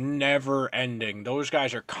is just never ending. Those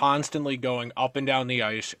guys are constantly going up and down the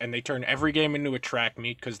ice, and they turn every game into a track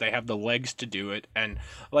meet because they have the legs to do it. And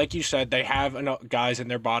like you said, they have enough guys in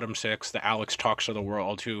their bottom six, the Alex Tuchs of the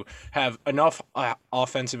world, who have enough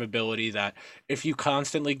offensive ability that if you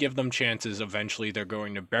constantly give them chances, eventually they're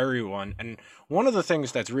going to bury one. And one of the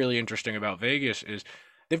things that's really interesting about Vegas is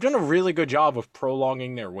they've done a really good job of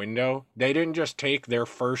prolonging their window. They didn't just take their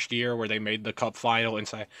first year where they made the cup final and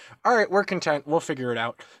say, all right, we're content, we'll figure it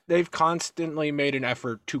out. They've constantly made an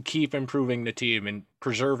effort to keep improving the team and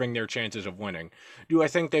preserving their chances of winning. Do I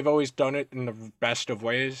think they've always done it in the best of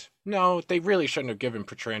ways? No, they really shouldn't have given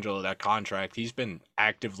Pietrangelo that contract. He's been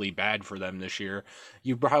actively bad for them this year.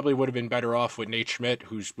 You probably would have been better off with Nate Schmidt,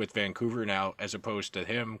 who's with Vancouver now, as opposed to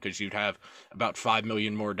him, because you'd have about $5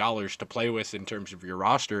 million more to play with in terms of your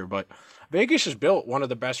roster. But Vegas has built one of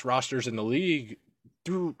the best rosters in the league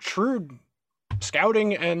through shrewd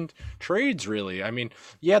scouting and trades, really. I mean,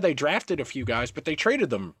 yeah, they drafted a few guys, but they traded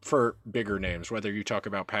them for bigger names, whether you talk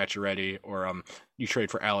about Pacioretty or you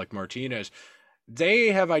trade for Alec Martinez. They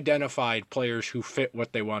have identified players who fit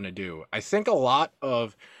what they want to do. I think a lot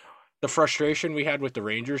of the frustration we had with the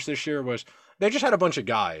Rangers this year was they just had a bunch of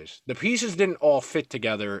guys. The pieces didn't all fit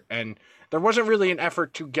together, and there wasn't really an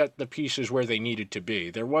effort to get the pieces where they needed to be.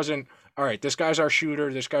 There wasn't, all right, this guy's our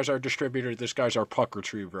shooter, this guy's our distributor, this guy's our puck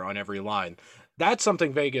retriever on every line. That's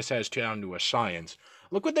something Vegas has down to a science.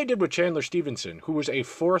 Look what they did with Chandler Stevenson, who was a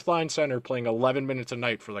fourth-line center playing 11 minutes a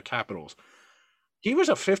night for the Capitals. He was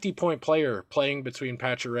a 50-point player playing between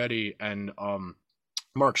Pacioretty and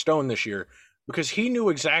Mark Stone this year. because he knew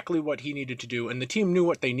exactly what he needed to do, and the team knew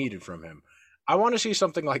what they needed from him. I want to see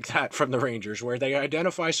something like that from the Rangers, where they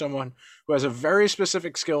identify someone who has a very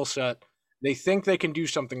specific skill set. They think they can do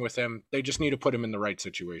something with him. They just need to put him in the right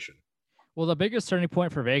situation. Well, the biggest turning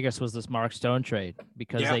point for Vegas was this Mark Stone trade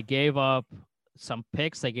because Yeah. they gave up some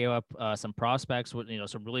picks, they gave up some prospects, with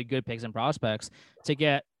some really good picks and prospects to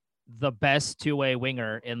get the best two-way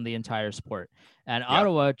winger in the entire sport. And Yeah.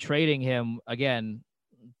 Ottawa trading him again.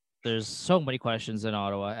 There's so many questions in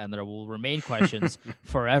Ottawa, and there will remain questions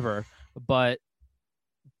forever. But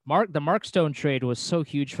the Mark Stone trade was so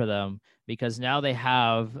huge for them because now they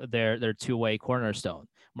have their two-way cornerstone.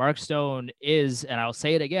 Mark Stone is, and I'll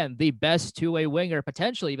say it again, the best two-way winger,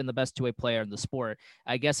 potentially even the best two-way player in the sport.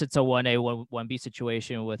 I guess it's a 1A, 1B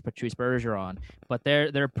situation with Patrice Bergeron, but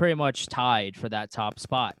they're pretty much tied for that top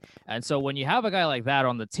spot. And so when you have a guy like that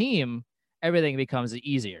on the team, everything becomes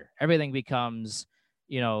easier. Everything becomes,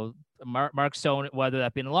 Mark Stone, whether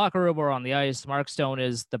that be in the locker room or on the ice, Mark Stone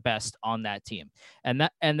is the best on that team. And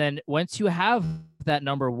then once you have that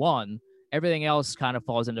number one, everything else kind of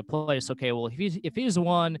falls into place. Okay, well, if he's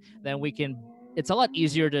one, then it's a lot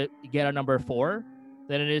easier to get a number 4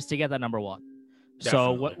 than it is to get that number 1.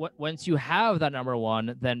 Definitely. So once you have that number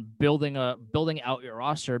 1, then building out your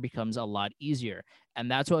roster becomes a lot easier. And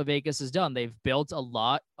that's what Vegas has done. They've built a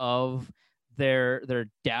lot of their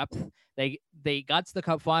depth. They got to the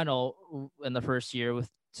Cup final in the first year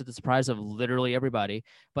to the surprise of literally everybody.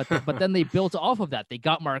 But then they built off of that. They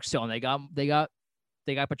got Mark Stone. They got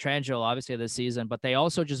Pietrangelo obviously this season, but they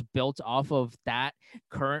also just built off of that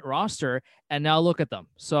current roster. And now look at them.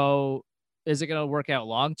 So is it going to work out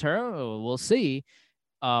long term? We'll see.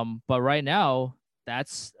 But right now,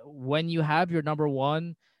 that's when you have your number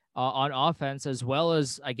one on offense, as well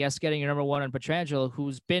as, I guess, getting your number one in Pietrangelo,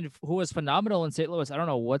 who was phenomenal in St. Louis. I don't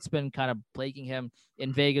know what's been kind of plaguing him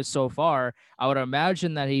in Vegas so far. I would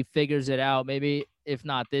imagine that he figures it out. Maybe if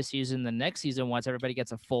not this season, the next season, once everybody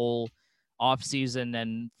gets a full off season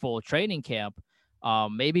and full training camp.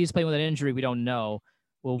 Maybe he's playing with an injury. We don't know.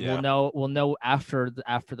 We'll know after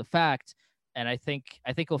the fact. And I think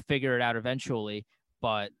he'll figure it out eventually.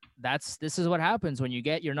 But this is what happens when you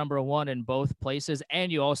get your number one in both places,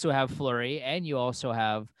 and you also have Fleury, and you also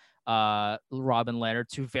have Robin Leonard,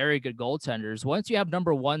 two very good goaltenders. Once you have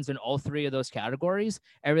number ones in all three of those categories,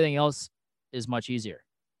 everything else is much easier.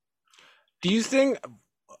 Do you think?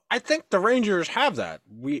 I think the Rangers have that.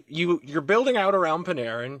 You're building out around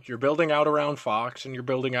Panarin, you're building out around Fox, and you're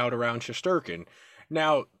building out around Shesterkin.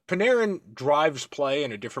 Now, Panarin drives play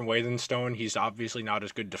in a different way than Stone. He's obviously not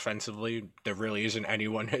as good defensively. There really isn't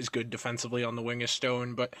anyone as good defensively on the wing as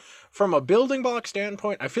Stone. But from a building block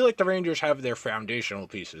standpoint, I feel like the Rangers have their foundational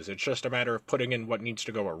pieces. It's just a matter of putting in what needs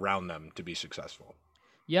to go around them to be successful.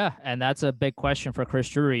 Yeah, and that's a big question for Chris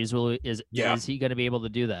Drury is he going to be able to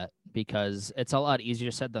do that? Because it's a lot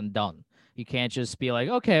easier said than done. You can't just be like,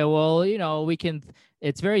 okay, well, we can.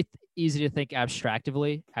 It's very easy to think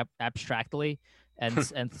abstractly,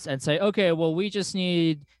 and say, okay, well, we just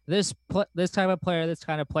need this type of player, this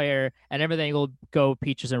kind of player, and everything will go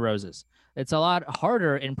peaches and roses. It's a lot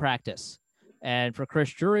harder in practice, and for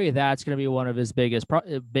Chris Drury, that's going to be one of his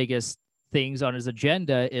biggest things on his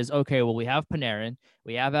agenda. Is okay, well, we have Panarin,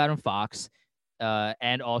 we have Adam Fox,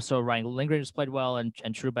 and also Ryan Lindgren has played well, and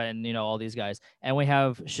Trouba, and all these guys, and we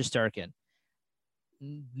have Shesterkin.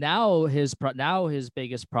 Now his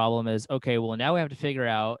biggest problem is, okay, well, now we have to figure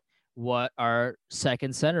out what our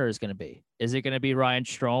second center is going to be. Is it going to be Ryan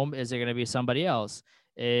Strome? Is it going to be somebody else?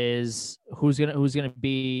 Who's going to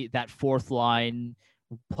be that fourth line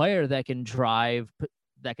player that can drive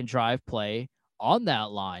play on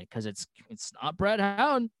that line? Because it's not Brett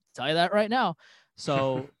Howden. I'll tell you that right now.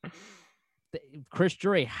 So Chris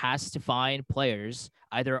Drury has to find players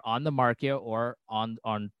either on the market or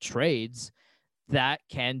on trades that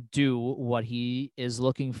can do what he is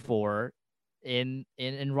looking for in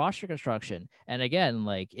roster construction. And again,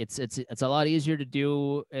 like it's a lot easier to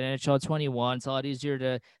do in NHL 21. It's a lot easier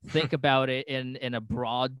to think about it in a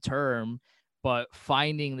broad term, but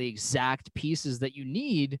finding the exact pieces that you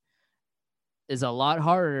need is a lot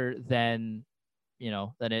harder than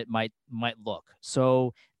it might look.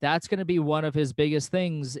 So that's going to be one of his biggest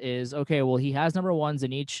things is, okay, well, he has number ones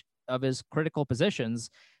in each of his critical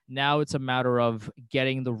positions. Now it's a matter of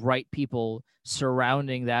getting the right people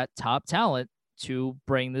surrounding that top talent to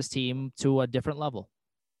bring this team to a different level.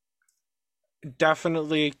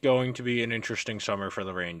 Definitely going to be an interesting summer for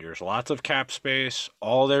the Rangers. Lots of cap space,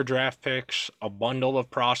 all their draft picks, a bundle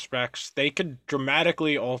of prospects. They could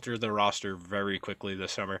dramatically alter the roster very quickly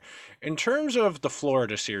this summer. In terms of the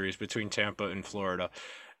Florida series between Tampa and Florida,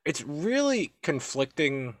 it's really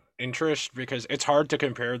conflicting interest because it's hard to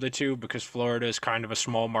compare the two because Florida is kind of a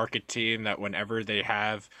small market team that whenever they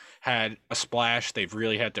have had a splash, they've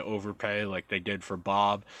really had to overpay like they did for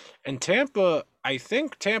Bob. And Tampa, I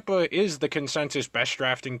think Tampa is the consensus best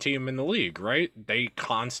drafting team in the league, right? They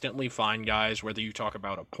constantly find guys, whether you talk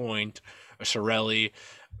about a Point, a Sorelli,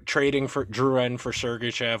 trading for Drouin for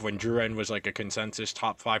Sergachev when Drouin was like a consensus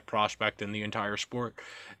top 5 prospect in the entire sport.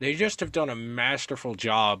 They just have done a masterful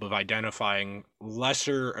job of identifying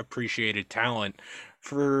lesser appreciated talent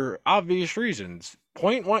for obvious reasons.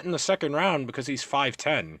 Point went in the second round because he's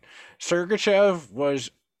 5'10. Sergachev was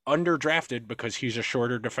underdrafted because he's a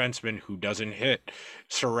shorter defenseman who doesn't hit.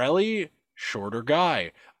 Sorelli, shorter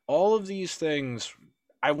guy. All of these things,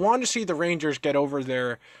 I want to see the Rangers get over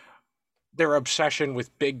their obsession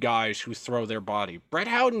with big guys who throw their body. Brett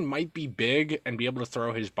Howden might be big and be able to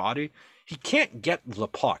throw his body. He can't get the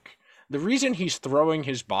puck. The reason he's throwing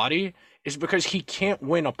his body is because he can't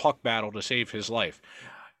win a puck battle to save his life.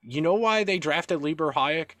 You know why they drafted Lieber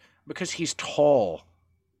Hayek? Because he's tall.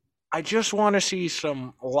 I just want to see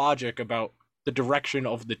some logic about the direction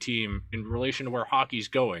of the team in relation to where hockey's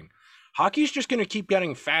going. Hockey's just going to keep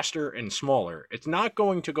getting faster and smaller. It's not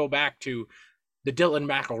going to go back to the Dylan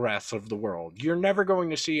McIlraths of the world. You're never going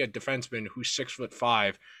to see a defenseman who's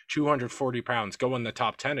 6'5", 240 pounds go in the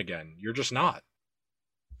top 10 again. You're just not.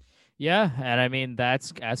 Yeah, and I mean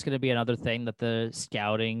that's going to be another thing that the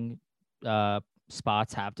scouting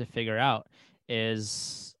spots have to figure out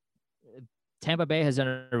is Tampa Bay has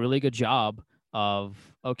done a really good job of,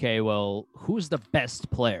 okay, well, who's the best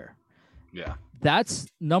player? Yeah. That's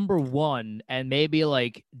number one, and maybe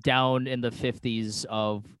like down in the 50s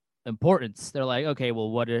of importance. They're like, okay, well,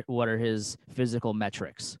 what are his physical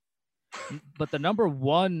metrics? But the number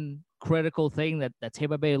one critical thing that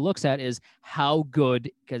Tampa Bay looks at is how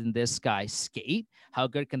good can this guy skate? How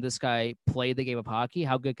good can this guy play the game of hockey?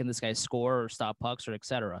 How good can this guy score or stop pucks or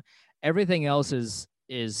etc.? Everything else is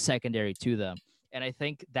secondary to them. And I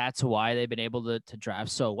think that's why they've been able to draft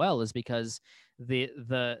so well is because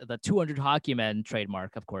the 200 hockey men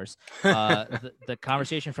trademark, of course, the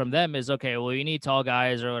conversation from them is, okay, well, you need tall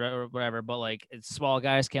guys or whatever, but like it's small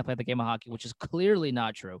guys can't play the game of hockey, which is clearly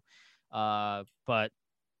not true. But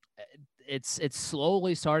it's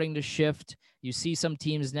slowly starting to shift. You see some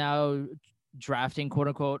teams now drafting quote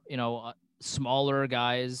unquote, smaller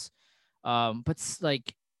guys. But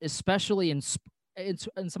like, especially in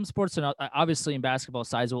some sports, and obviously in basketball,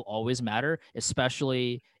 size will always matter,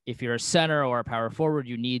 especially if you're a center or a power forward.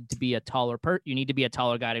 You need to be a taller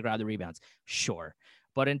guy to grab the rebounds. Sure.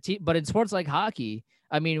 But in sports like hockey,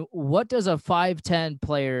 I mean, what does a 5'10"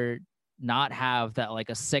 player not have that like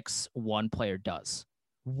a 6'1" player does?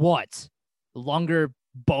 What? Longer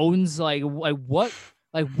bones? Like what?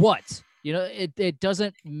 Like what? It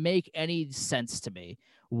doesn't make any sense to me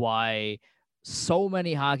why so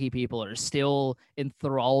many hockey people are still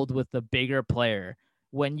enthralled with the bigger player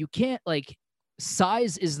when you can't, like,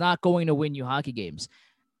 size is not going to win you hockey games.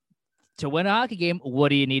 To win a hockey game, what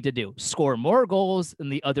do you need to do? Score more goals than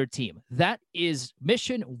the other team. That is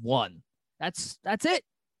mission one. That's it.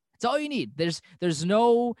 That's all you need. There's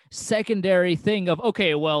no secondary thing of,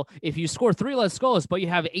 okay, well, if you score 3 less goals, but you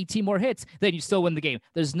have 18 more hits, then you still win the game.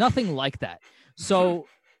 There's nothing like that. So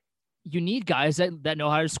you need guys that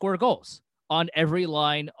know how to score goals on every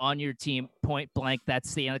line on your team, point blank.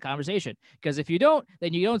 That's the end of the conversation. Because if you don't,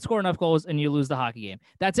 then you don't score enough goals and you lose the hockey game.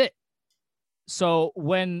 That's it. So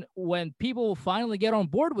when people finally get on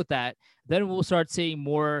board with that, then we'll start seeing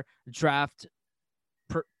more draft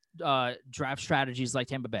strategies like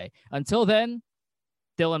Tampa Bay. Until then,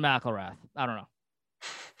 Dylan McIlrath. I don't know.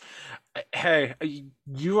 Hey,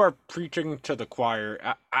 you are preaching to the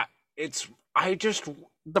choir.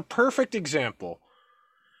 The perfect example.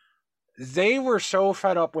 They were so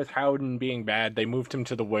fed up with Howden being bad, they moved him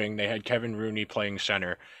to the wing. They had Kevin Rooney playing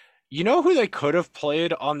center. You know who they could have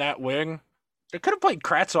played on that wing? They could have played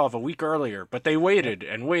Kravtsov a week earlier, but they waited,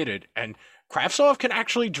 and Kravtsov can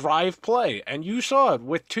actually drive play. And you saw it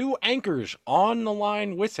with 2 anchors on the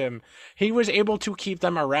line with him. He was able to keep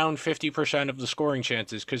them around 50% of the scoring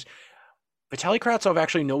chances because Vitaly Kravtsov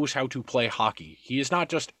actually knows how to play hockey. He is not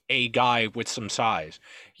just a guy with some size.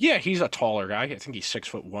 Yeah, he's a taller guy. I think he's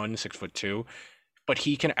 6'1", 6'2", but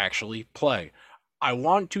he can actually play. I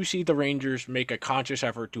want to see the Rangers make a conscious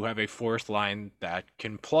effort to have a fourth line that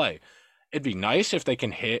can play. It'd be nice if they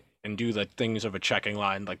can hit and do the things of a checking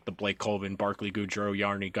line like the Blake Colvin, Barclay Goodrow,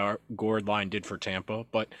 Yarny Gord line did for Tampa,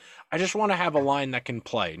 but I just want to have a line that can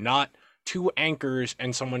play, not 2 anchors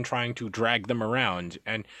and someone trying to drag them around.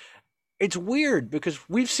 And It's weird because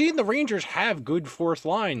we've seen the Rangers have good fourth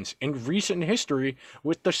lines in recent history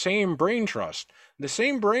with the same brain trust. The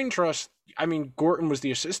same brain trust, I mean, Gorton was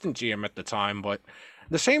the assistant GM at the time, but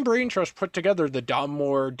the same brain trust put together the Dom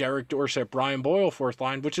Moore, Derek Dorsett, Brian Boyle fourth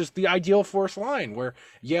line, which is the ideal fourth line where,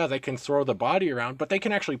 yeah, they can throw the body around, but they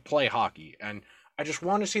can actually play hockey. And I just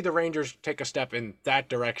want to see the Rangers take a step in that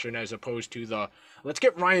direction as opposed to the let's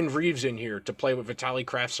get Ryan Reeves in here to play with Vitaly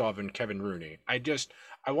Kravtsov and Kevin Rooney.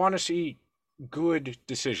 I want to see good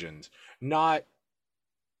decisions, not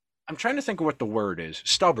I'm trying to think of what the word is.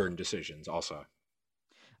 Stubborn decisions also.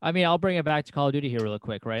 I mean, I'll bring it back to Call of Duty here real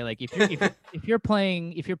quick, right? Like if you're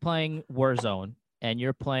playing Warzone and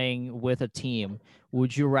you're playing with a team,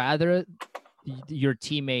 would you rather your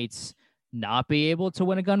teammates not be able to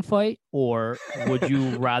win a gunfight, or would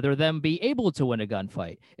you rather them be able to win a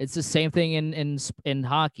gunfight? It's the same thing in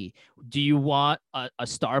hockey. Do you want a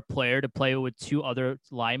star player to play with two other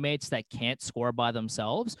line mates that can't score by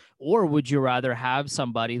themselves, or would you rather have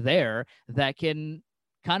somebody there that can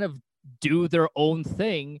kind of do their own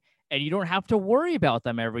thing and you don't have to worry about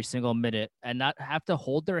them every single minute and not have to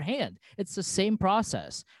hold their hand? It's the same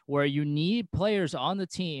process where you need players on the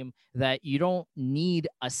team that you don't need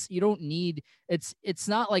it's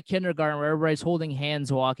not like kindergarten where everybody's holding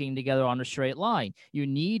hands walking together on a straight line. You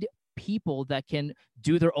need people that can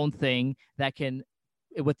do their own thing, that can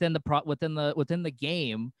within the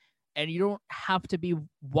game, and you don't have to be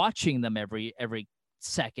watching them every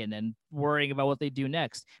second and worrying about what they do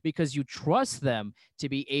next, because you trust them to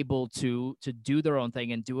be able to do their own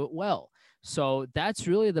thing and do it well. So that's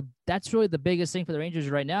really the biggest thing for the Rangers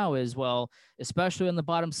right now is, well, especially in the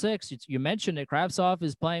bottom six, you mentioned it, Kravtsov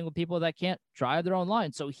is playing with people that can't drive their own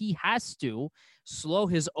line. So he has to slow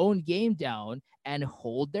his own game down and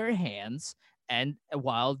hold their hands and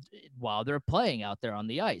while they're playing out there on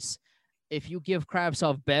the ice. If you give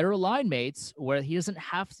Kravtsov better line mates where he doesn't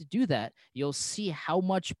have to do that, you'll see how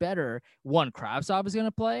much better Kravtsov is going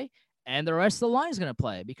to play and the rest of the line is going to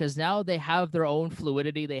play, because now they have their own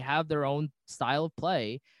fluidity. They have their own style of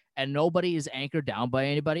play and nobody is anchored down by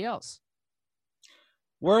anybody else.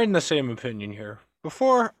 We're in the same opinion here.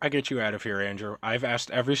 Before I get you out of here, Andrew, I've asked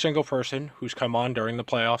every single person who's come on during the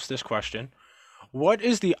playoffs this question. What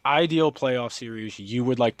is the ideal playoff series you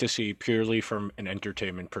would like to see purely from an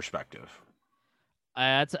entertainment perspective?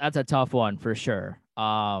 That's a tough one for sure.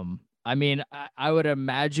 I mean, I would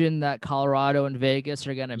imagine that Colorado and Vegas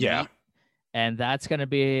are going to meet, and that's going to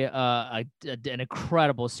be an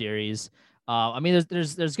incredible series. I mean,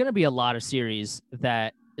 there's going to be a lot of series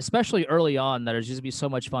that, especially early on, that are just going to be so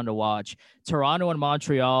much fun to watch. Toronto and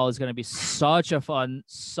Montreal is going to be such a fun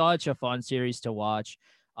series to watch.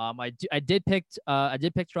 I did pick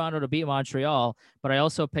Toronto to beat Montreal, but I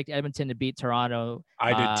also picked Edmonton to beat Toronto.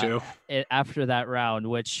 I did too. After that round,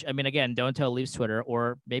 which, I mean, again, don't tell Leafs Twitter,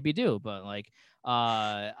 or maybe do, but like,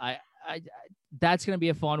 I that's gonna be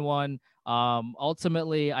a fun one.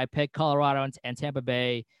 Ultimately, I picked Colorado and Tampa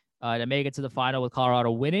Bay to make it to the final with Colorado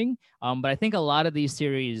winning. But I think a lot of these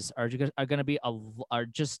series are going to be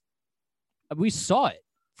we saw it.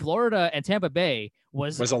 Florida and Tampa Bay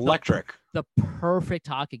was electric. The perfect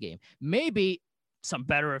hockey game. Maybe some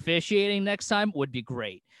better officiating next time would be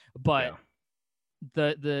great, but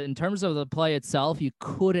the in terms of the play itself, you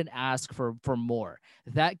couldn't ask for more.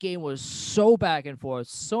 That game was so back and forth,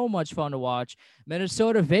 so much fun to watch.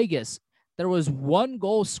 Minnesota Vegas, there was one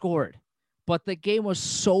goal scored, but the game was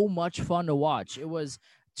so much fun to watch. It was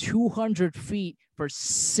 200 feet for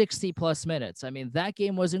 60 plus minutes. I mean, that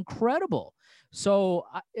game was incredible. So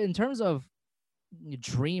in terms of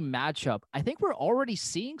dream matchup, I think we're already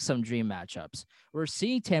seeing some dream matchups. We're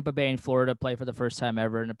seeing Tampa Bay and Florida play for the first time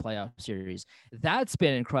ever in a playoff series. That's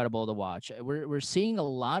been incredible to watch. We're seeing a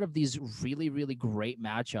lot of these really, really great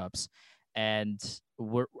matchups, and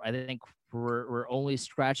I think we're only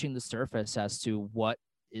scratching the surface as to what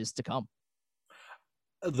is to come.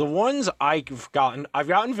 The ones I've gotten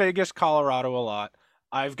Vegas, Colorado a lot.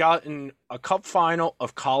 I've gotten a cup final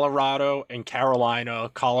of Colorado and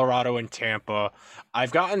Carolina, Colorado and Tampa.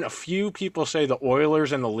 I've gotten a few people say the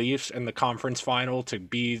Oilers and the Leafs in the conference final to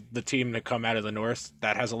be the team to come out of the North.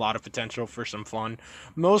 That has a lot of potential for some fun,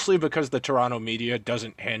 mostly because the Toronto media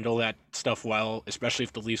doesn't handle that stuff well, especially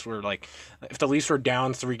if the Leafs were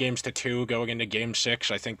down 3-2 going into Game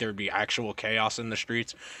 6. I think there'd be actual chaos in the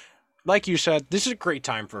streets. Like you said, this is a great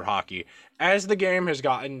time for hockey. As the game has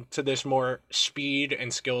gotten to this more speed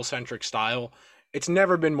and skill-centric style, it's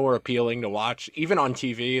never been more appealing to watch, even on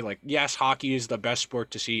TV. Like, yes, hockey is the best sport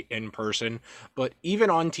to see in person, but even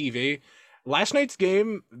on TV, last night's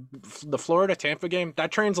game, the Florida-Tampa game, that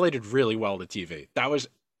translated really well to TV. That was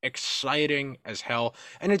exciting as hell.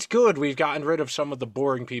 And it's good we've gotten rid of some of the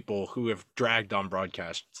boring people who have dragged on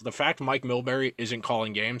broadcast. So the fact Mike Milbury isn't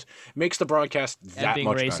calling games makes the broadcast that and being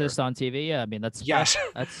much racist better. on TV. Yeah, I mean that's Yes.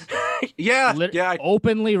 that's yeah.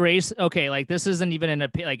 openly racist. Okay, like this isn't even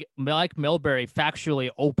like Mike Milbury factually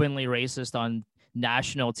openly racist on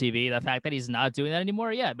national TV. The fact that he's not doing that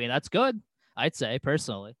anymore, yeah, I mean that's good. I'd say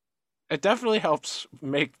personally. It definitely helps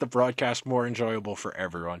make the broadcast more enjoyable for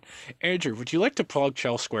everyone. Andrew, would you like to plug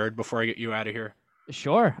Chell Squared before I get you out of here?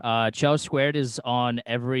 Sure. Chell Squared is on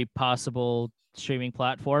every possible streaming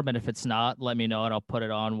platform, and if it's not, let me know and I'll put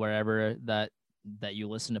it on wherever that you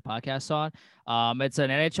listen to podcasts on. It's an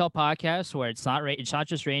NHL podcast where it's not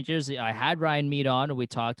just Rangers. I had Ryan Mead on, and we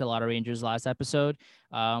talked a lot of Rangers last episode.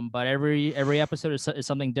 But every episode is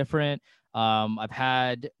something different. I've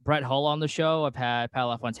had Brett Hull on the show. I've had Pat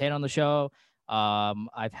LaFontaine on the show.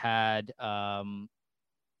 I've had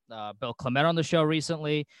Bill Clement on the show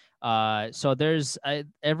recently. So there's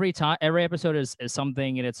every episode is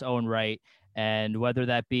something in its own right. And whether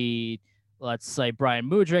that be, let's say Brian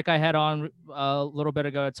Mudryk I had on a little bit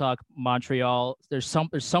ago to talk Montreal. There's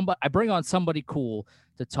somebody I bring on somebody cool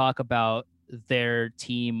to talk about their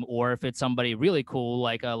team, or if it's somebody really cool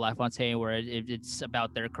like LaFontaine, where it's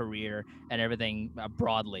about their career and everything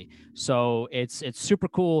broadly. So it's super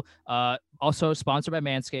cool. Also sponsored by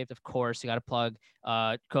Manscaped, of course. You got to plug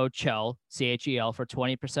code CHEL, CHEL, for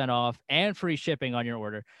 20% off and free shipping on your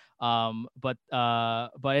order. But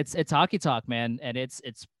it's hockey talk, man, and it's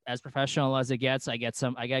as professional as it gets. I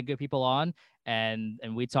got good people on, and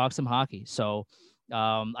we talk some hockey. So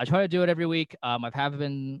I try to do it every week. I have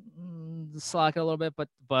been slacking a little bit, but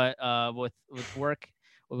with work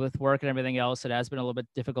and everything else, it has been a little bit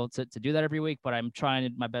difficult to do that every week. But I'm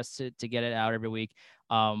trying my best to get it out every week.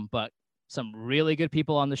 But some really good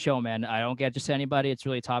people on the show, man. I don't get just anybody. It's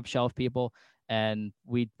really top shelf people, and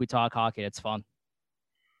we talk hockey. It's fun.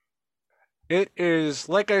 It is,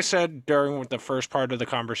 like I said during the first part of the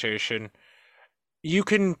conversation, you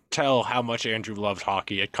can tell how much Andrew loves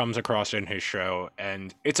hockey. It comes across in his show,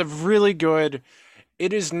 and it's a really good.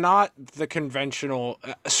 It is not the conventional.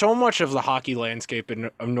 So much of the hockey landscape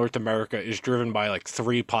of North America is driven by like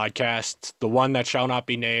 3 podcasts: the one that shall not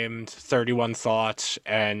be named, 31 Thoughts,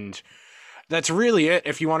 and that's really it.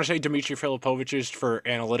 If you want to say Dmitry Filipovic's for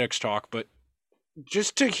analytics talk, but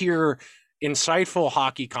just to hear insightful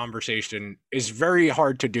hockey conversation is very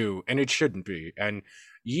hard to do, and it shouldn't be. And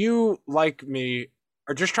you, like me,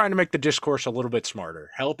 are just trying to make the discourse a little bit smarter,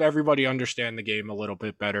 help everybody understand the game a little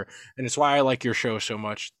bit better. And it's why I like your show so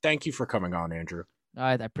much. Thank you for coming on, Andrew.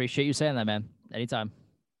 I appreciate you saying that, man. Anytime.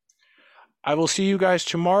 I will see you guys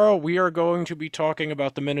tomorrow. We are going to be talking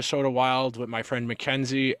about the Minnesota Wild with my friend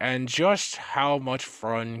Mackenzie and just how much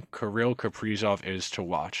fun Kirill Kaprizov is to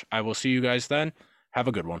watch. I will see you guys then. Have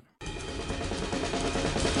a good one.